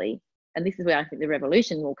individually. And this is where I think the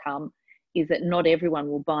revolution will come, is that not everyone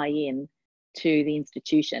will buy in to the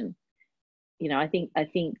institution. You know, I think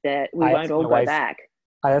that we won't all go back.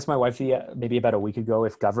 I asked my wife maybe about a week ago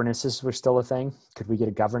if governesses were still a thing. Could we get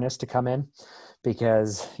a governess to come in?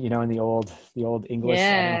 Because, you know, in the old English,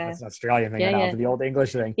 I don't know if it's an Australian thing or not, but the old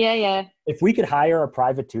English thing. If we could hire a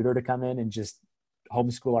private tutor to come in and just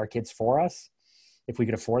homeschool our kids for us, if we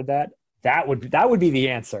could afford that, that would be the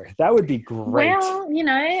answer. That would be great. Well, you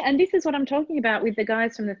know, and this is what I'm talking about with the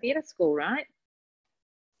guys from the theatre school, right?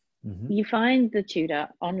 You find the tutor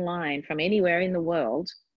online from anywhere in the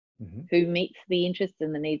world who meets the interests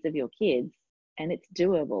and the needs of your kids, and it's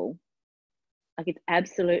doable. Like, it's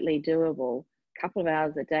absolutely doable. A couple of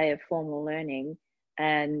hours a day of formal learning,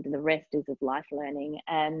 and the rest is of life learning.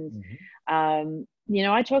 And you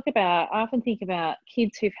know, I often think about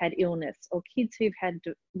kids who've had illness, or kids who've had,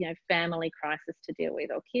 you know, family crisis to deal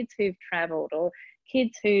with, or kids who've traveled, or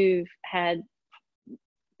kids who've had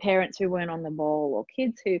parents who weren't on the ball, or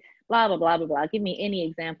kids who blah, blah, blah, blah, blah. Give me any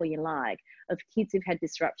example you like of kids who've had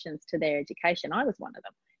disruptions to their education. I was one of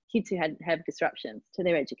them. Kids who have disruptions to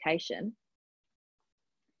their education.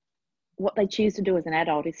 What they choose to do as an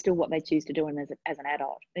adult is still what they choose to do as an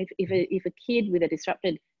adult. If a kid with a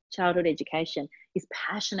disrupted childhood education is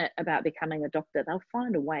passionate about becoming a doctor, they'll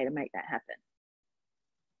find a way to make that happen.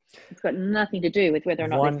 It's got nothing to do with whether or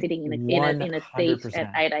not they're sitting in a seat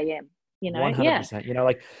at 8 a.m. You know, 100%. You know,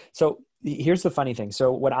 like, so here's the funny thing.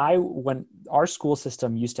 So when our school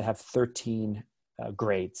system used to have 13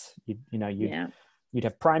 grades, you'd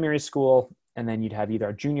have primary school, and then you'd have either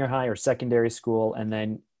a junior high or secondary school. And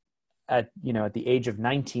then at the age of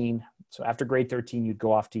 19, so after grade 13, you'd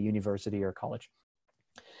go off to university or college.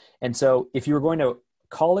 And so if you were going to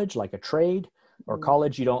college, like a trade or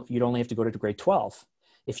college, you'd only have to go to grade 12.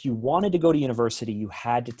 If you wanted to go to university, you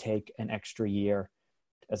had to take an extra year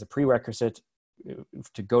as a prerequisite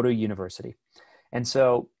to go to university. And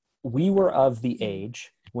so we were of the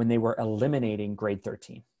age when they were eliminating grade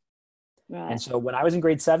 13. Right. And so when I was in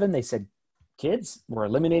grade 7, they said, kids, we're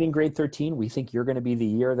eliminating grade 13. We think you're going to be the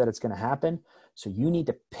year that it's going to happen. So you need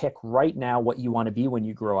to pick right now what you want to be when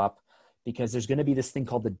you grow up, because there's going to be this thing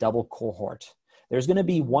called the double cohort. There's going to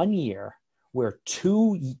be 1 year where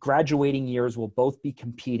 2 graduating years will both be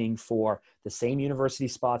competing for the same university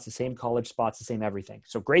spots, the same college spots, the same everything.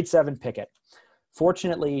 So grade 7, pick it.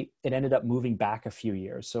 Fortunately, it ended up moving back a few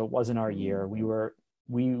years. So it wasn't our year. We were,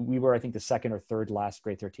 I think, the second or third last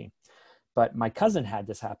grade 13. But my cousin had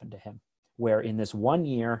this happen to him, where in this 1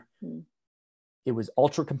 year, it was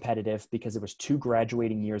ultra competitive because it was 2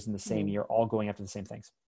 graduating years in the same year, all going after the same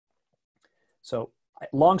things. So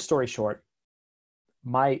long story short,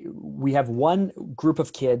 we have one group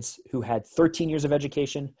of kids who had 13 years of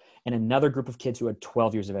education and another group of kids who had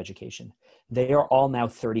 12 years of education. They are all now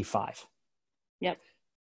 35. Yep.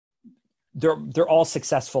 They're all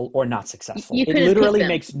successful or not successful. It literally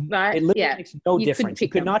makes no difference. You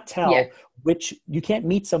could not tell which. You can't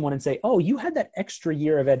meet someone and say, "Oh, you had that extra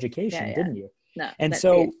year of education, didn't you?" No. And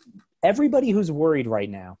so everybody who's worried right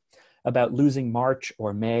now about losing March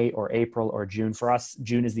or May or April or June, for us,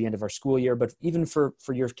 June is the end of our school year, but even for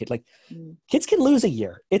your kid, like kids can lose a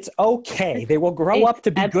year. It's okay. They will grow up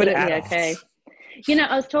to be good adults. Okay.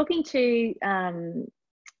 I was talking to,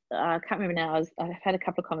 I can't remember now. I've had a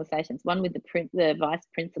couple of conversations, one with the vice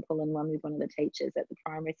principal and one with one of the teachers at the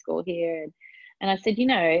primary school here. And I said,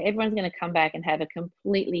 everyone's going to come back and have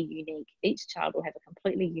each child will have a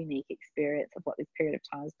completely unique experience of what this period of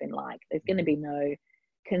time has been like. There's going to be no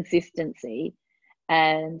consistency.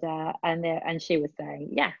 And she was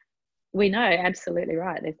saying, we know, absolutely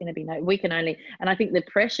right. There's going to be and I think the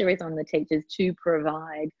pressure is on the teachers to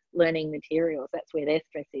provide learning materials. That's where their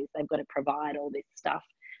stress is. They've got to provide all this stuff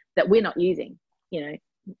that we're not using.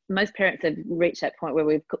 Most parents have reached that point where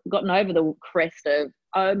we've gotten over the crest of,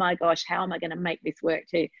 oh my gosh, how am I going to make this work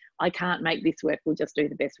too? I can't make this work. We'll just do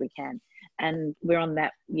the best we can. And we're on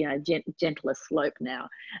that, gentler slope now.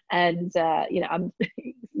 And, I'm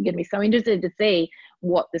going to be so interested to see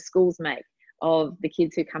what the schools make of the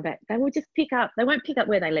kids who come back. They will just pick up. They won't pick up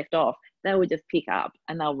where they left off. They will just pick up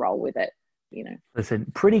and they'll roll with it, Listen,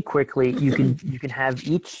 pretty quickly, you can have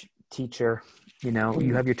each teacher,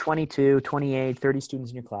 you have your 22, 28, 30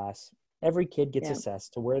 students in your class. Every kid gets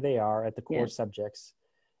assessed to where they are at the core subjects.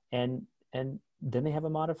 And then they have a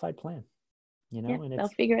modified plan, and they'll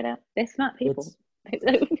figure it out. They're smart people.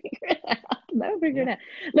 They'll figure it out. They'll figure it out.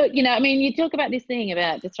 Look, you talk about this thing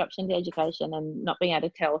about disruption to education and not being able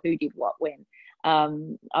to tell who did what when.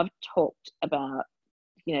 I've talked about,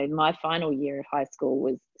 my final year of high school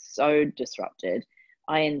was so disrupted.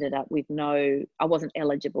 I ended up with I wasn't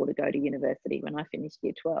eligible to go to university when I finished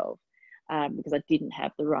year 12 because I didn't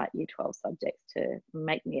have the right year 12 subjects to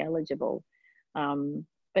make me eligible.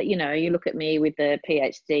 But, you look at me with the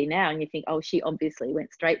PhD now and you think, oh, she obviously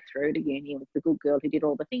went straight through to uni and was the good girl who did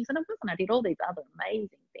all the things. And I wasn't. I did all these other amazing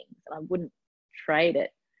things and I wouldn't trade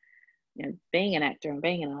it. Being an actor and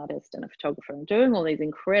being an artist and a photographer and doing all these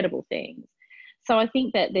incredible things. So I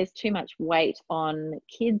think that there's too much weight on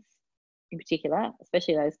kids in particular,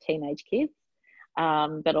 especially those teenage kids,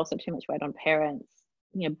 but also too much weight on parents,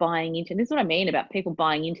 buying into, and this is what I mean about people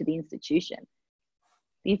buying into the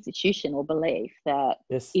institutional belief that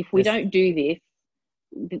if we don't do this,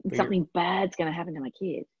 something bad's going to happen to my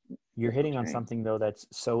kid. You're hitting on something though that's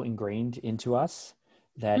so ingrained into us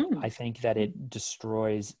that I think that it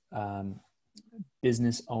destroys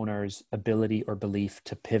business owners' ability or belief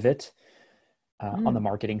to pivot on the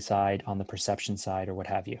marketing side, on the perception side, or what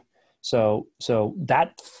have you. So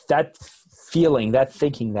that feeling, that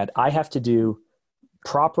thinking that I have to do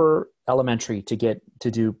proper elementary to get to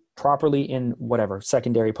do properly in whatever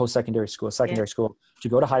secondary, post-secondary school, secondary school, to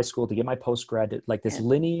go to high school, to get my postgrad, like this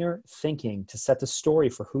linear thinking to set the story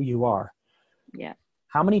for who you are. Yeah.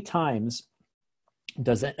 How many times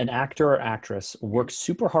does an actor or actress work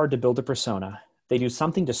super hard to build a persona? They do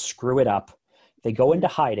something to screw it up. They go into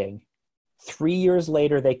hiding. 3 years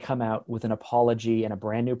later, they come out with an apology and a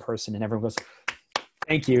brand new person, and everyone goes,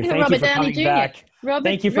 Thank you. Even Thank you Robert for Downey coming Jr. back.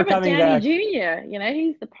 Thank you for Robert coming Downey back. Jr. You know,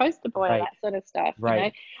 he's the poster boy of Right. that sort of stuff.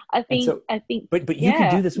 Right. You know, I think. But you can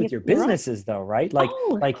yeah, do this with your you're right. businesses though, right?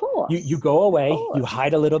 Oh, of course. you go away, Of course. you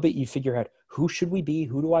hide a little bit, you figure out who should we be?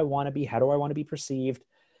 Who do I want to be? How do I want to be perceived?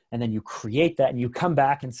 And then you create that and you come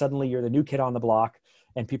back and suddenly you're the new kid on the block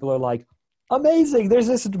and people are like, amazing. There's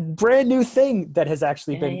this brand new thing that has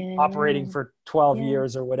actually been operating for 12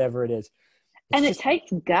 years or whatever it is. And it takes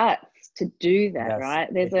guts to do that, right?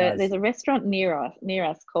 There's a restaurant near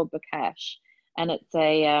us called Bacash, and it's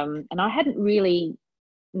and I hadn't really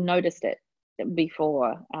noticed it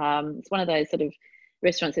before. It's one of those sort of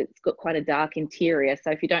restaurants that's got quite a dark interior,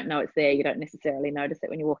 so if you don't know it's there, you don't necessarily notice it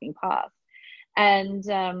when you're walking past. And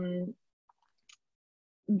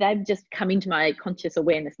they've just come into my conscious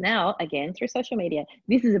awareness now, again through social media.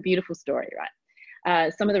 This is a beautiful story, right?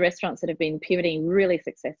 Some of the restaurants that have been pivoting really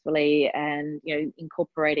successfully and, you know,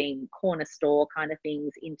 incorporating corner store kind of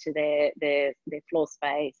things into their floor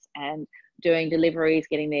space and doing deliveries,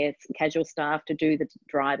 getting their casual staff to do the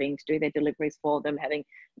driving, to do their deliveries for them, having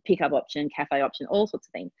pickup option, cafe option, all sorts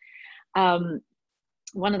of things.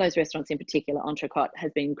 One of those restaurants in particular, Entrecôte,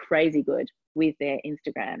 has been crazy good with their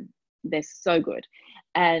Instagram. They're so good.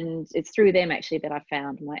 And it's through them actually that I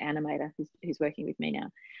found my animator who's working with me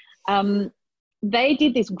now. They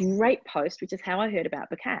did this great post, which is how I heard about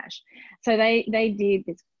Bacash. So they did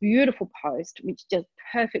this beautiful post, which just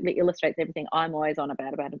perfectly illustrates everything I'm always on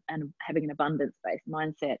about and having an abundance-based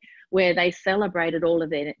mindset, where they celebrated all of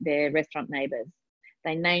their restaurant neighbors.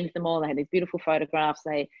 They named them all. They had these beautiful photographs.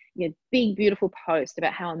 Big, beautiful post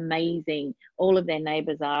about how amazing all of their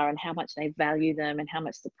neighbors are and how much they value them and how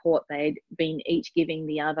much support they'd been each giving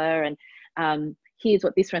the other. And here's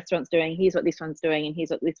what this restaurant's doing. Here's what this one's doing. And here's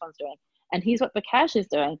what this one's doing. And here's what Bacash is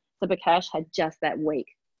doing. So Bacash had just that week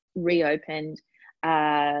reopened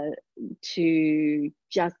to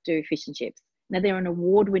just do fish and chips. Now they're an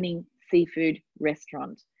award-winning seafood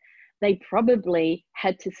restaurant. They probably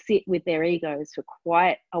had to sit with their egos for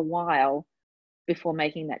quite a while before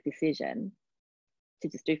making that decision to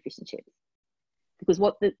just do fish and chips. Because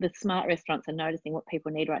what the smart restaurants are noticing, what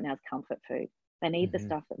people need right now is comfort food. They need the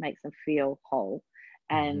stuff that makes them feel whole.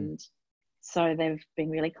 And so they've been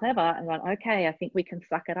really clever and gone, okay, I think we can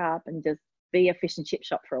suck it up and just be a fish and chip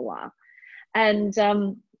shop for a while. And,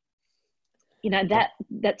 you know,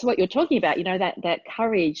 that's what you're talking about, you know, that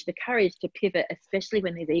courage, the courage to pivot, especially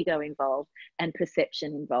when there's ego involved and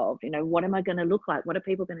perception involved. You know, what am I going to look like? What are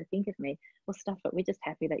people going to think of me? Well, stuff it. We're just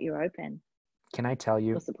happy that you're open. Can I tell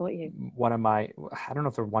you, we'll support you. I don't know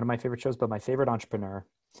if they're one of my favorite shows, but my favorite entrepreneur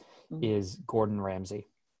is Gordon Ramsay.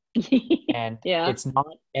 And it's not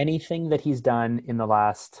anything that he's done in the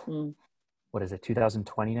last, what is it,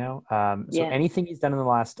 2020 now? So anything he's done in the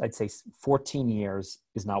last, I'd say 14 years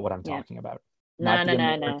is not what I'm talking about. No.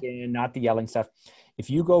 Not the yelling stuff. If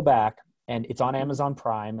you go back, and it's on Amazon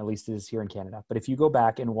Prime, at least it is here in Canada, but if you go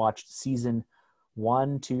back and watch season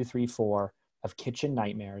 1, 2, 3, 4 of Kitchen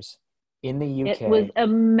Nightmares in the UK. It was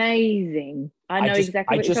amazing. I know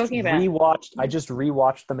exactly what you're talking about. I just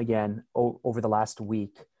rewatched them again over the last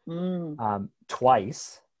week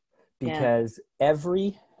twice because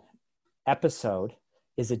every episode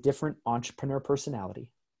is a different entrepreneur personality.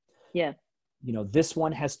 Yeah. You know, this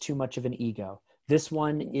one has too much of an ego. This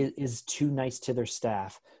one is too nice to their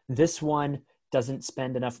staff. This one doesn't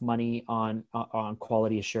spend enough money on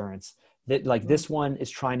quality assurance. This one is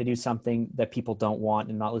trying to do something that people don't want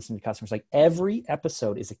and not listening to customers. Like every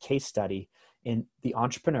episode is a case study in the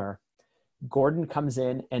entrepreneur. Gordon comes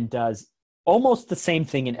in and does almost the same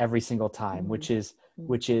thing in every single time, which is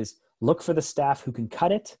look for the staff who can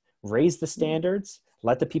cut it, raise the standards,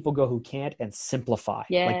 let the people go who can't, and simplify.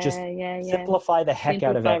 Simplify the heck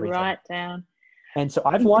out of everything. Right down. And so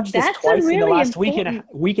I've watched this twice in the last week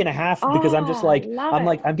and a half because I'm just like,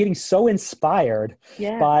 I'm getting so inspired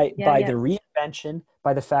by the reinvention,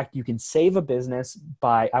 by the fact you can save a business,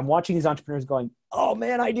 I'm watching these entrepreneurs going, oh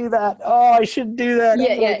man, I do that. Oh, I shouldn't do that.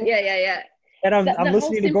 Yeah. And I'm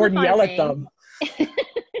listening to Gordon yell at them.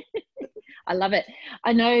 I love it.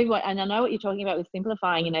 I know what you're talking about with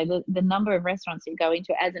simplifying. You know, the number of restaurants you go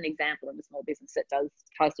into, as an example of a small business that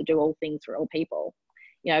tries to do all things for all people.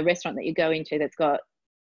 You know, a restaurant that you go into that's got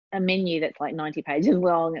a menu that's like 90 pages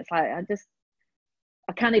long. It's like,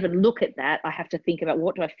 I can't even look at that. I have to think about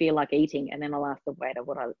what do I feel like eating, and then I'll ask the waiter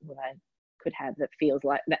what I could have that feels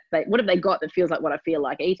like that. What have they got that feels like what I feel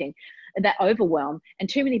like eating? And that overwhelm. And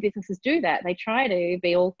too many businesses do that. They try to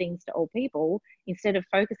be all things to all people instead of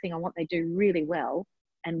focusing on what they do really well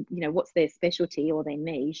and, you know, what's their specialty or their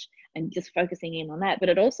niche, and just focusing in on that. But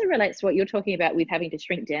it also relates to what you're talking about with having to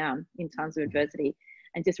shrink down in times of adversity.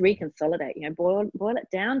 and just reconsolidate, boil it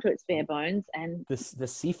down to its bare bones and the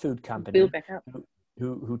seafood company build back up.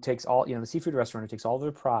 Who takes all, the seafood restaurant who takes all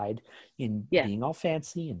their pride in being all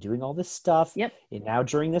fancy and doing all this stuff. Yep. And now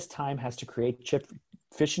during this time has to create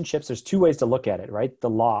fish and chips. There's two ways to look at it, right? The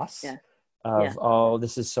loss of, oh,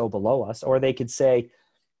 this is so below us. Or they could say,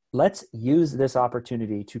 let's use this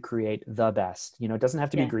opportunity to create the best. It doesn't have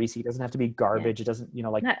to be greasy. It doesn't have to be garbage. It doesn't,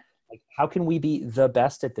 like how can we be the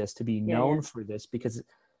best at this, to be known for this? Because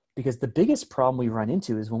the biggest problem we run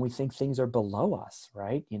into is when we think things are below us,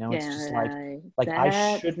 right? It's just like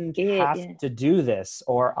I shouldn't have to do this,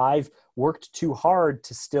 or I've worked too hard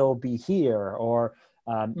to still be here, or,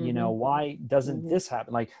 why doesn't this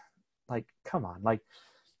happen? Like, come on,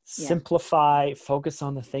 simplify, focus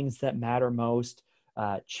on the things that matter most,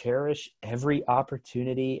 cherish every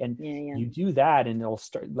opportunity. And you do that and it'll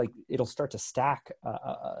start to stack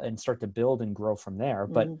and start to build and grow from there.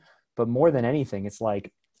 But more than anything, it's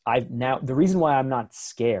like, the reason why I'm not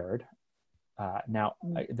scared I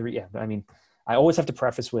always have to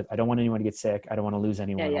preface with, I don't want anyone to get sick. I don't want to lose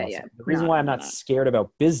anyone else. The reason why I'm not scared about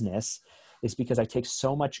business is because I take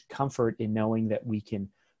so much comfort in knowing that we can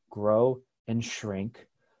grow and shrink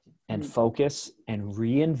and focus and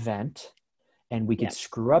reinvent, and we can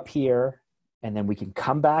screw up here and then we can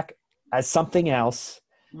come back as something else.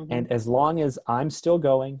 And as long as I'm still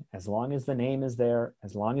going, as long as the name is there,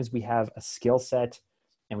 as long as we have a skill set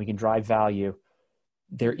and we can drive value,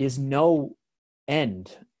 there is no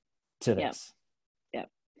end to this. Yeah.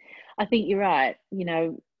 I think you're right.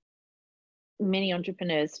 Many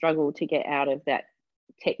entrepreneurs struggle to get out of that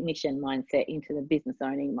technician mindset into the business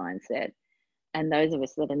owning mindset. And those of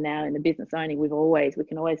us that are now in the business owning, we can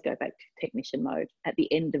always go back to technician mode. At the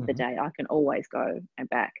end of the day, I can always go and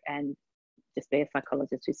back and just be a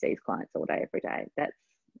psychologist who sees clients all day, every day. That's,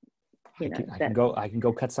 I can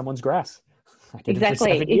go cut someone's grass. I did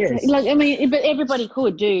exactly. it for 7 years. But everybody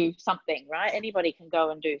could do something, right? Anybody can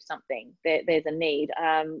go and do something. There's a need.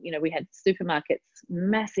 We had supermarkets,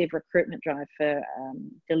 massive recruitment drive for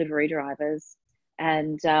delivery drivers.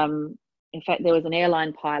 And in fact, there was an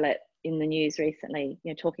airline pilot in the news recently,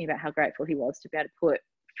 talking about how grateful he was to be able to put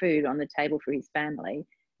food on the table for his family.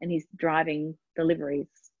 And he's driving deliveries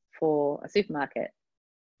for a supermarket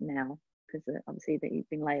now, because obviously he's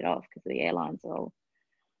been laid off because the airlines are all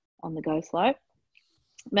on the go slow.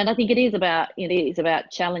 But I think it is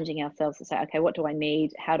about challenging ourselves to say, okay, what do I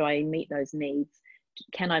need? How do I meet those needs?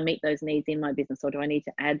 Can I meet those needs in my business, or do I need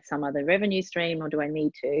to add some other revenue stream, or do I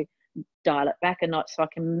need to dial it back a notch so I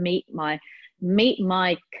can meet my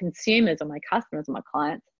consumers or my customers or my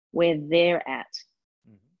clients where they're at?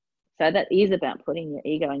 So that is about putting your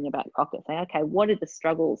ego in your back pocket, saying, okay, what are the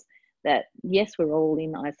struggles that, yes, we're all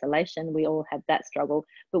in isolation, we all have that struggle,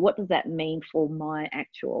 but what does that mean for my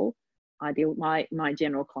actual ideal, my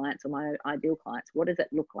general clients or my ideal clients? What does it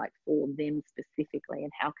look like for them specifically,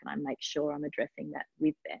 and how can I make sure I'm addressing that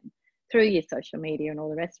with them through your social media and all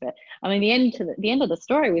the rest of it? I mean, the end of the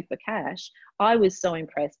story with Bacash, I was so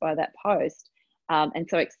impressed by that post. And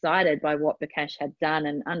so excited by what Bacash had done,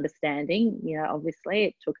 and understanding, obviously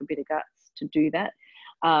it took a bit of guts to do that.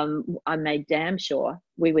 I made damn sure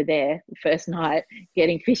we were there the first night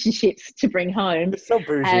getting fish and chips to bring home. You're so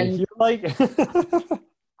bougie. And you're like,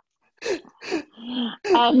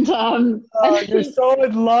 you're so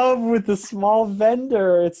in love with the small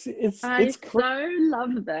vendor. I so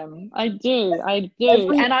love them. I do.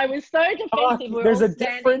 And I was so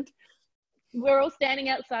defensive. We're all standing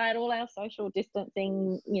outside, all our social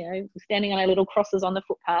distancing, standing on our little crosses on the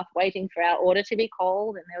footpath, waiting for our order to be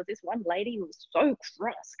called. And there was this one lady who was so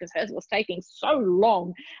cross because hers was taking so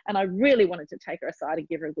long. And I really wanted to take her aside and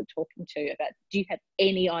give her a good talking to about, do you have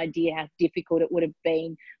any idea how difficult it would have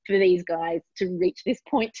been for these guys to reach this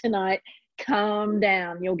point tonight? Calm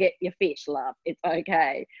down. You'll get your fish, love. It's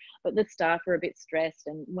okay. But the staff were a bit stressed.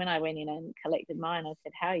 And when I went in and collected mine, I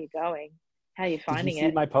said, how are you going? How are you finding it? Did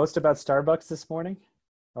you see my post about Starbucks this morning?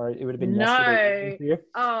 Or it would have been yesterday for you?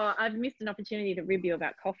 Oh, I've missed an opportunity to rib you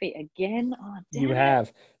about coffee again. Oh, damn. You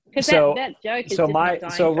have. Because that joke is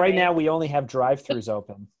so right now we only have drive-thrus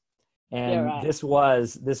open. And this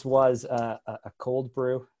was a cold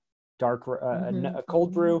brew, a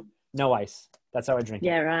cold brew, no ice. That's how I drink it.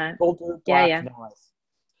 Yeah, right. Cold brew, black, no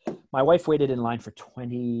ice. My wife waited in line for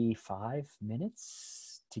 25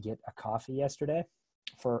 minutes to get a coffee yesterday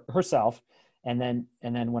for herself, and then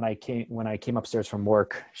when I came upstairs from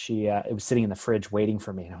work, it was sitting in the fridge waiting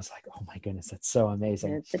for me, and I was like, oh my goodness, that's so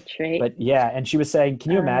amazing. It's a treat. But yeah, and she was saying,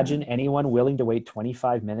 can you imagine anyone willing to wait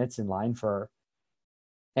 25 minutes in line for?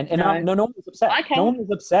 And no one was upset. No one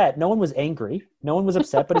was upset. No one was angry. No one was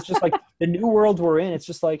upset. But it's just like the new world we're in. It's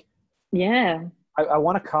just like, yeah, I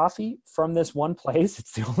want a coffee from this one place.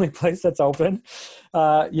 It's the only place that's open.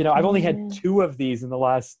 I've only had 2 of these in the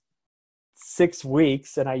last 6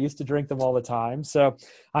 weeks, and I used to drink them all the time. So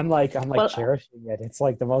I'm like cherishing it. It's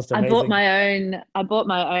like the most amazing. I bought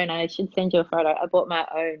my own. I should send you a photo. I bought my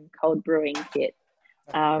own cold brewing kit.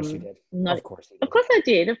 Of course you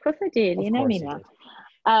did. Of course I did. You know me now.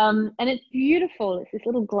 And it's beautiful. It's this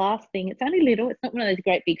little glass thing. It's only little. It's not one of those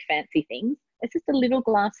great big fancy things. It's just a little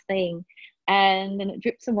glass thing, and then it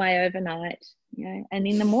drips away overnight. And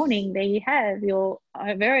in the morning, there you have your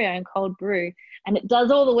very own cold brew, and it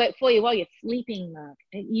does all the work for you while you're sleeping, Mark.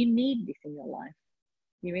 You need this in your life.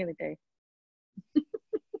 You really do.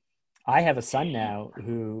 I have a son now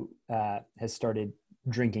who has started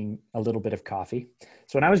drinking a little bit of coffee.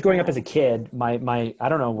 So when I was growing up as a kid, my I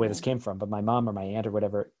don't know where this came from, but my mom or my aunt or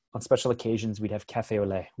whatever, on special occasions, we'd have café au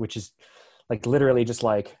lait, which is like literally just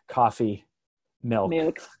like coffee, milk.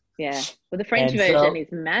 Yeah. Well, the French version is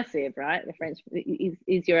massive, right? The French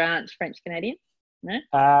is your aunt French Canadian? No.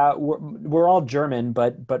 We're all German,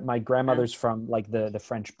 but my grandmother's from like the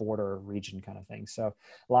French border region kind of thing. So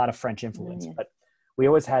a lot of French influence, but we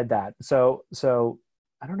always had that. So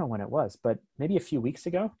I don't know when it was, but maybe a few weeks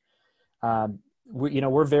ago.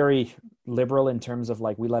 We're very liberal in terms of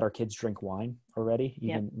like we let our kids drink wine already.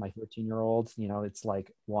 Even my 13-year-old, it's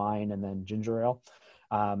like wine and then ginger ale.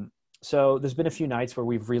 So there's been a few nights where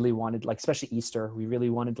we've really wanted, like, especially Easter, we really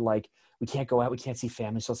wanted to, like, we can't go out, we can't see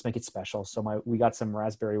family, so let's make it special. So we got some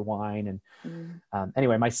raspberry wine. And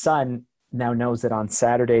anyway, my son now knows that on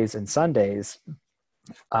Saturdays and Sundays,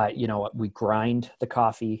 we grind the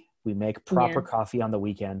coffee, we make proper coffee on the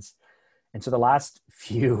weekends. And so the last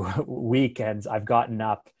few weekends I've gotten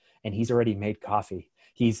up and he's already made coffee.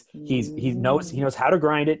 He knows how to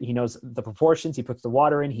grind it. He knows the proportions. He puts the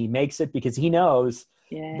water in, he makes it because he knows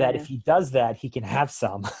that if he does that, he can have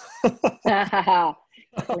some.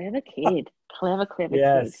 Clever kid. Clever kid.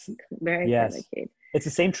 Very clever kid. It's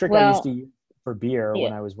the same trick I used to use for beer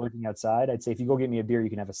when I was working outside. I'd say, if you go get me a beer, you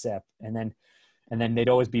can have a sip. And then they'd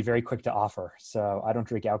always be very quick to offer. So I don't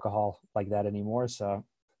drink alcohol like that anymore. So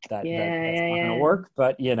that's not going to work,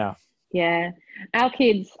 but Yeah. Our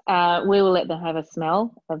kids, we will let them have a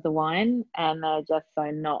smell of the wine, and they're just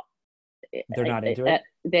so not. They're not into it?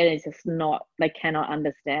 They're just not, they cannot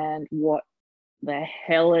understand what the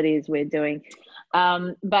hell it is we're doing.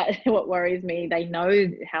 But what worries me, they know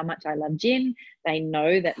how much I love gin. They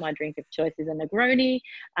know that my drink of choice is a Negroni.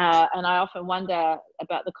 And I often wonder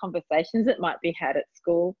about the conversations that might be had at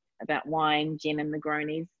school about wine, gin, and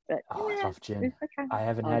Negronis. But I love gin. Okay. I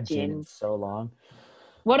haven't had gin in so long.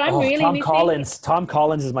 What I'm really missing, Tom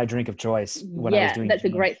Collins is my drink of choice when I was doing that's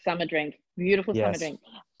gin. a great summer drink. Beautiful summer drink.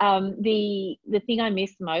 The thing I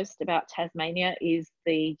miss most about Tasmania is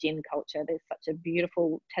the gin culture. There's such a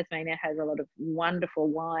beautiful, Tasmania has a lot of wonderful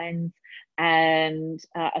wines and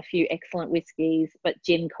a few excellent whiskies, but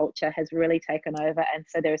gin culture has really taken over. And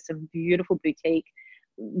so there are some beautiful boutique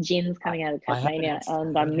gins coming out of Tasmania,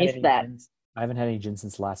 and I miss that. I haven't had any gin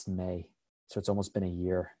since last May, so it's almost been a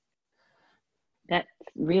year. That's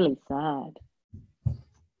really sad.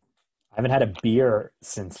 I haven't had a beer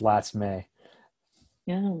since last May.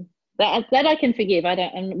 Yeah, that I can forgive.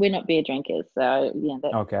 And we're not beer drinkers, so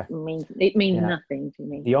that means nothing to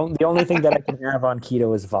me. The only thing that I can have on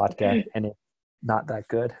keto is vodka, and it's not that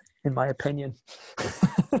good, in my opinion.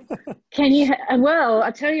 Can you? Well,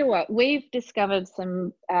 I tell you what, we've discovered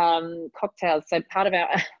some cocktails. So part of our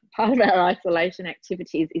isolation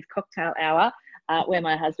activities is cocktail hour. Where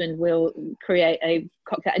my husband will create a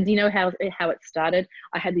cocktail. And do you know how it started?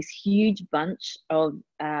 I had this huge bunch of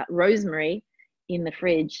rosemary in the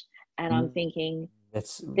fridge, and I'm thinking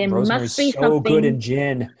there must be something. So good in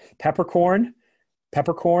gin. Peppercorn,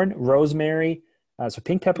 rosemary. So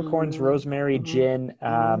pink peppercorns, rosemary, gin.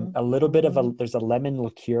 A little bit of there's a lemon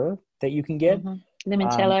liqueur that you can get.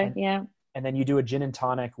 Limoncello, And then you do a gin and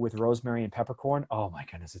tonic with rosemary and peppercorn. Oh my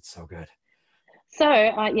goodness, it's so good. So,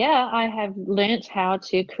 I have learnt how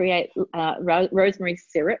to create rosemary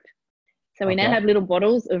syrup. So we now have little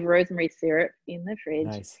bottles of rosemary syrup in the fridge.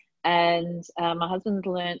 Nice. And my husband's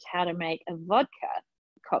learnt how to make a vodka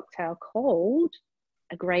cocktail called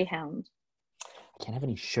a Greyhound. I can't have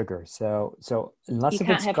any sugar. So unless you if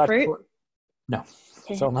can't it's have got fruit? No.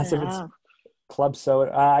 So unless if it's club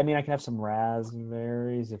soda. I mean, I can have some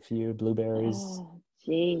raspberries, a few blueberries. Oh,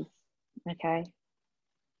 geez. Okay.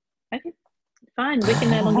 Fine, we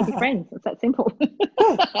can no longer be friends. It's that simple.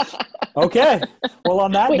 Okay. Well,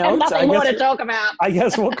 on that note, nothing more to talk about. I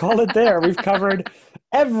guess we'll call it there. We've covered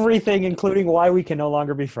everything, including why we can no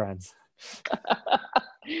longer be friends.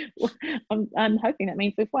 I'm hoping that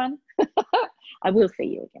means we've won. I will see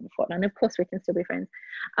you again in a fortnight. And of course, we can still be friends.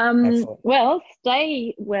 Excellent. Well,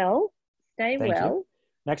 stay well. Stay Thank well. You.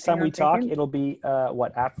 Next time we talk, it'll be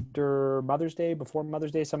after Mother's Day, before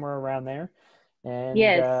Mother's Day, somewhere around there. And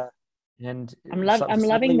yes. And I'm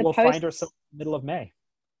loving the we'll posts. find ourselves in the middle of May.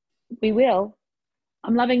 We will.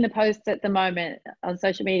 I'm loving the posts at the moment on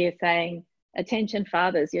social media saying, attention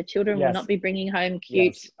fathers, your children will not be bringing home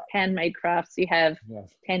cute handmade crafts. You have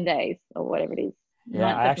 10 days or whatever it is.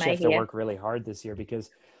 Yeah, I actually have to work really hard this year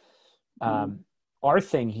because our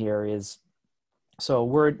thing here is, so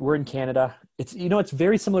we're in Canada. It's, it's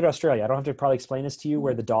very similar to Australia. I don't have to probably explain this to you,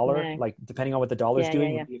 where the dollar, like depending on what the dollar is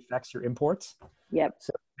doing, it affects your imports. Yep.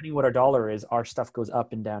 So depending on what our dollar is, our stuff goes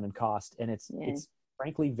up and down in cost, and it's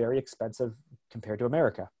frankly very expensive compared to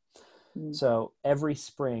America. So every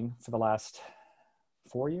spring for the last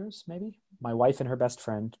 4 years, maybe, my wife and her best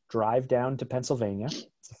friend drive down to Pennsylvania.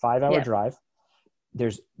 It's a 5-hour drive.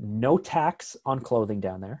 There's no tax on clothing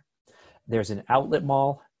down there. There's an outlet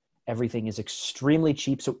mall. Everything is extremely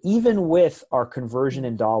cheap. So even with our conversion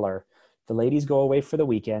in dollar, the ladies go away for the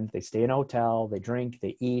weekend. They stay in a hotel, they drink,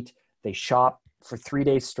 they eat, they shop for 3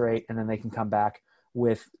 days straight, and then they can come back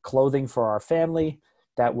with clothing for our family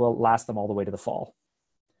that will last them all the way to the fall.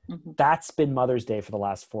 That's been Mother's Day for the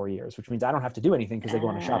last 4 years, which means I don't have to do anything because they go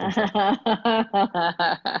on a shopping trip.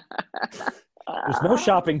 There's no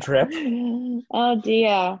shopping trip. Oh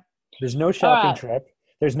dear. There's no shopping trip.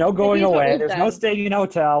 There's no going away. There's no staying in a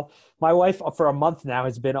hotel. My wife for a month now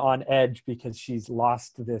has been on edge because she's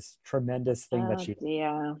lost this tremendous thing that she.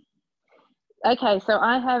 Yeah. Okay, so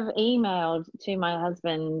I have emailed to my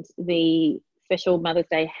husband the special Mother's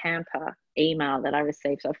Day hamper email that I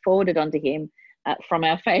received. So I forwarded on to him from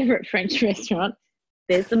our favorite French restaurant.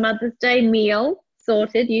 There's the Mother's Day meal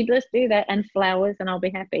sorted. You just do that, and flowers, and I'll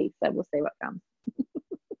be happy. So we'll see what comes.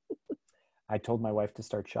 I told my wife to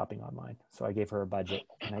start shopping online. So I gave her a budget,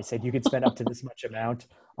 and I said, you could spend up to this much amount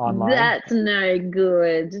online. That's no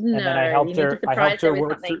good. No. And then I helped her work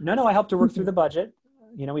through, I helped her work through the budget.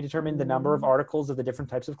 We determined the number of articles of the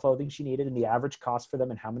different types of clothing she needed and the average cost for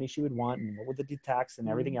them and how many she would want and what would the tax and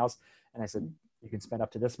everything else. And I said, you can spend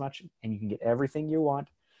up to this much and you can get everything you want.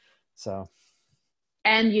 So.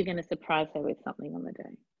 And you're going to surprise her with something on the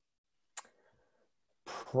day.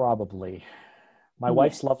 Probably. My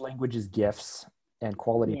wife's love language is gifts and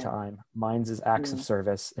quality time. Mine's is acts of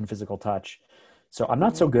service and physical touch. So I'm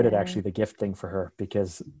not so good at actually the gift thing for her,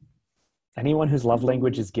 because anyone whose love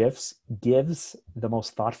language is gifts gives the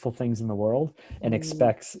most thoughtful things in the world and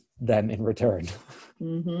expects them in return.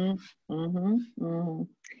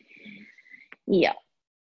 Yeah.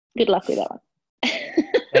 Good luck with that one.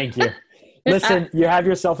 Thank you. Listen, you have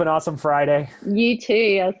yourself an awesome Friday. You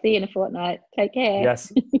too. I'll see you in a fortnight. Take care.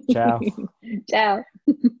 Yes. Ciao. Ciao.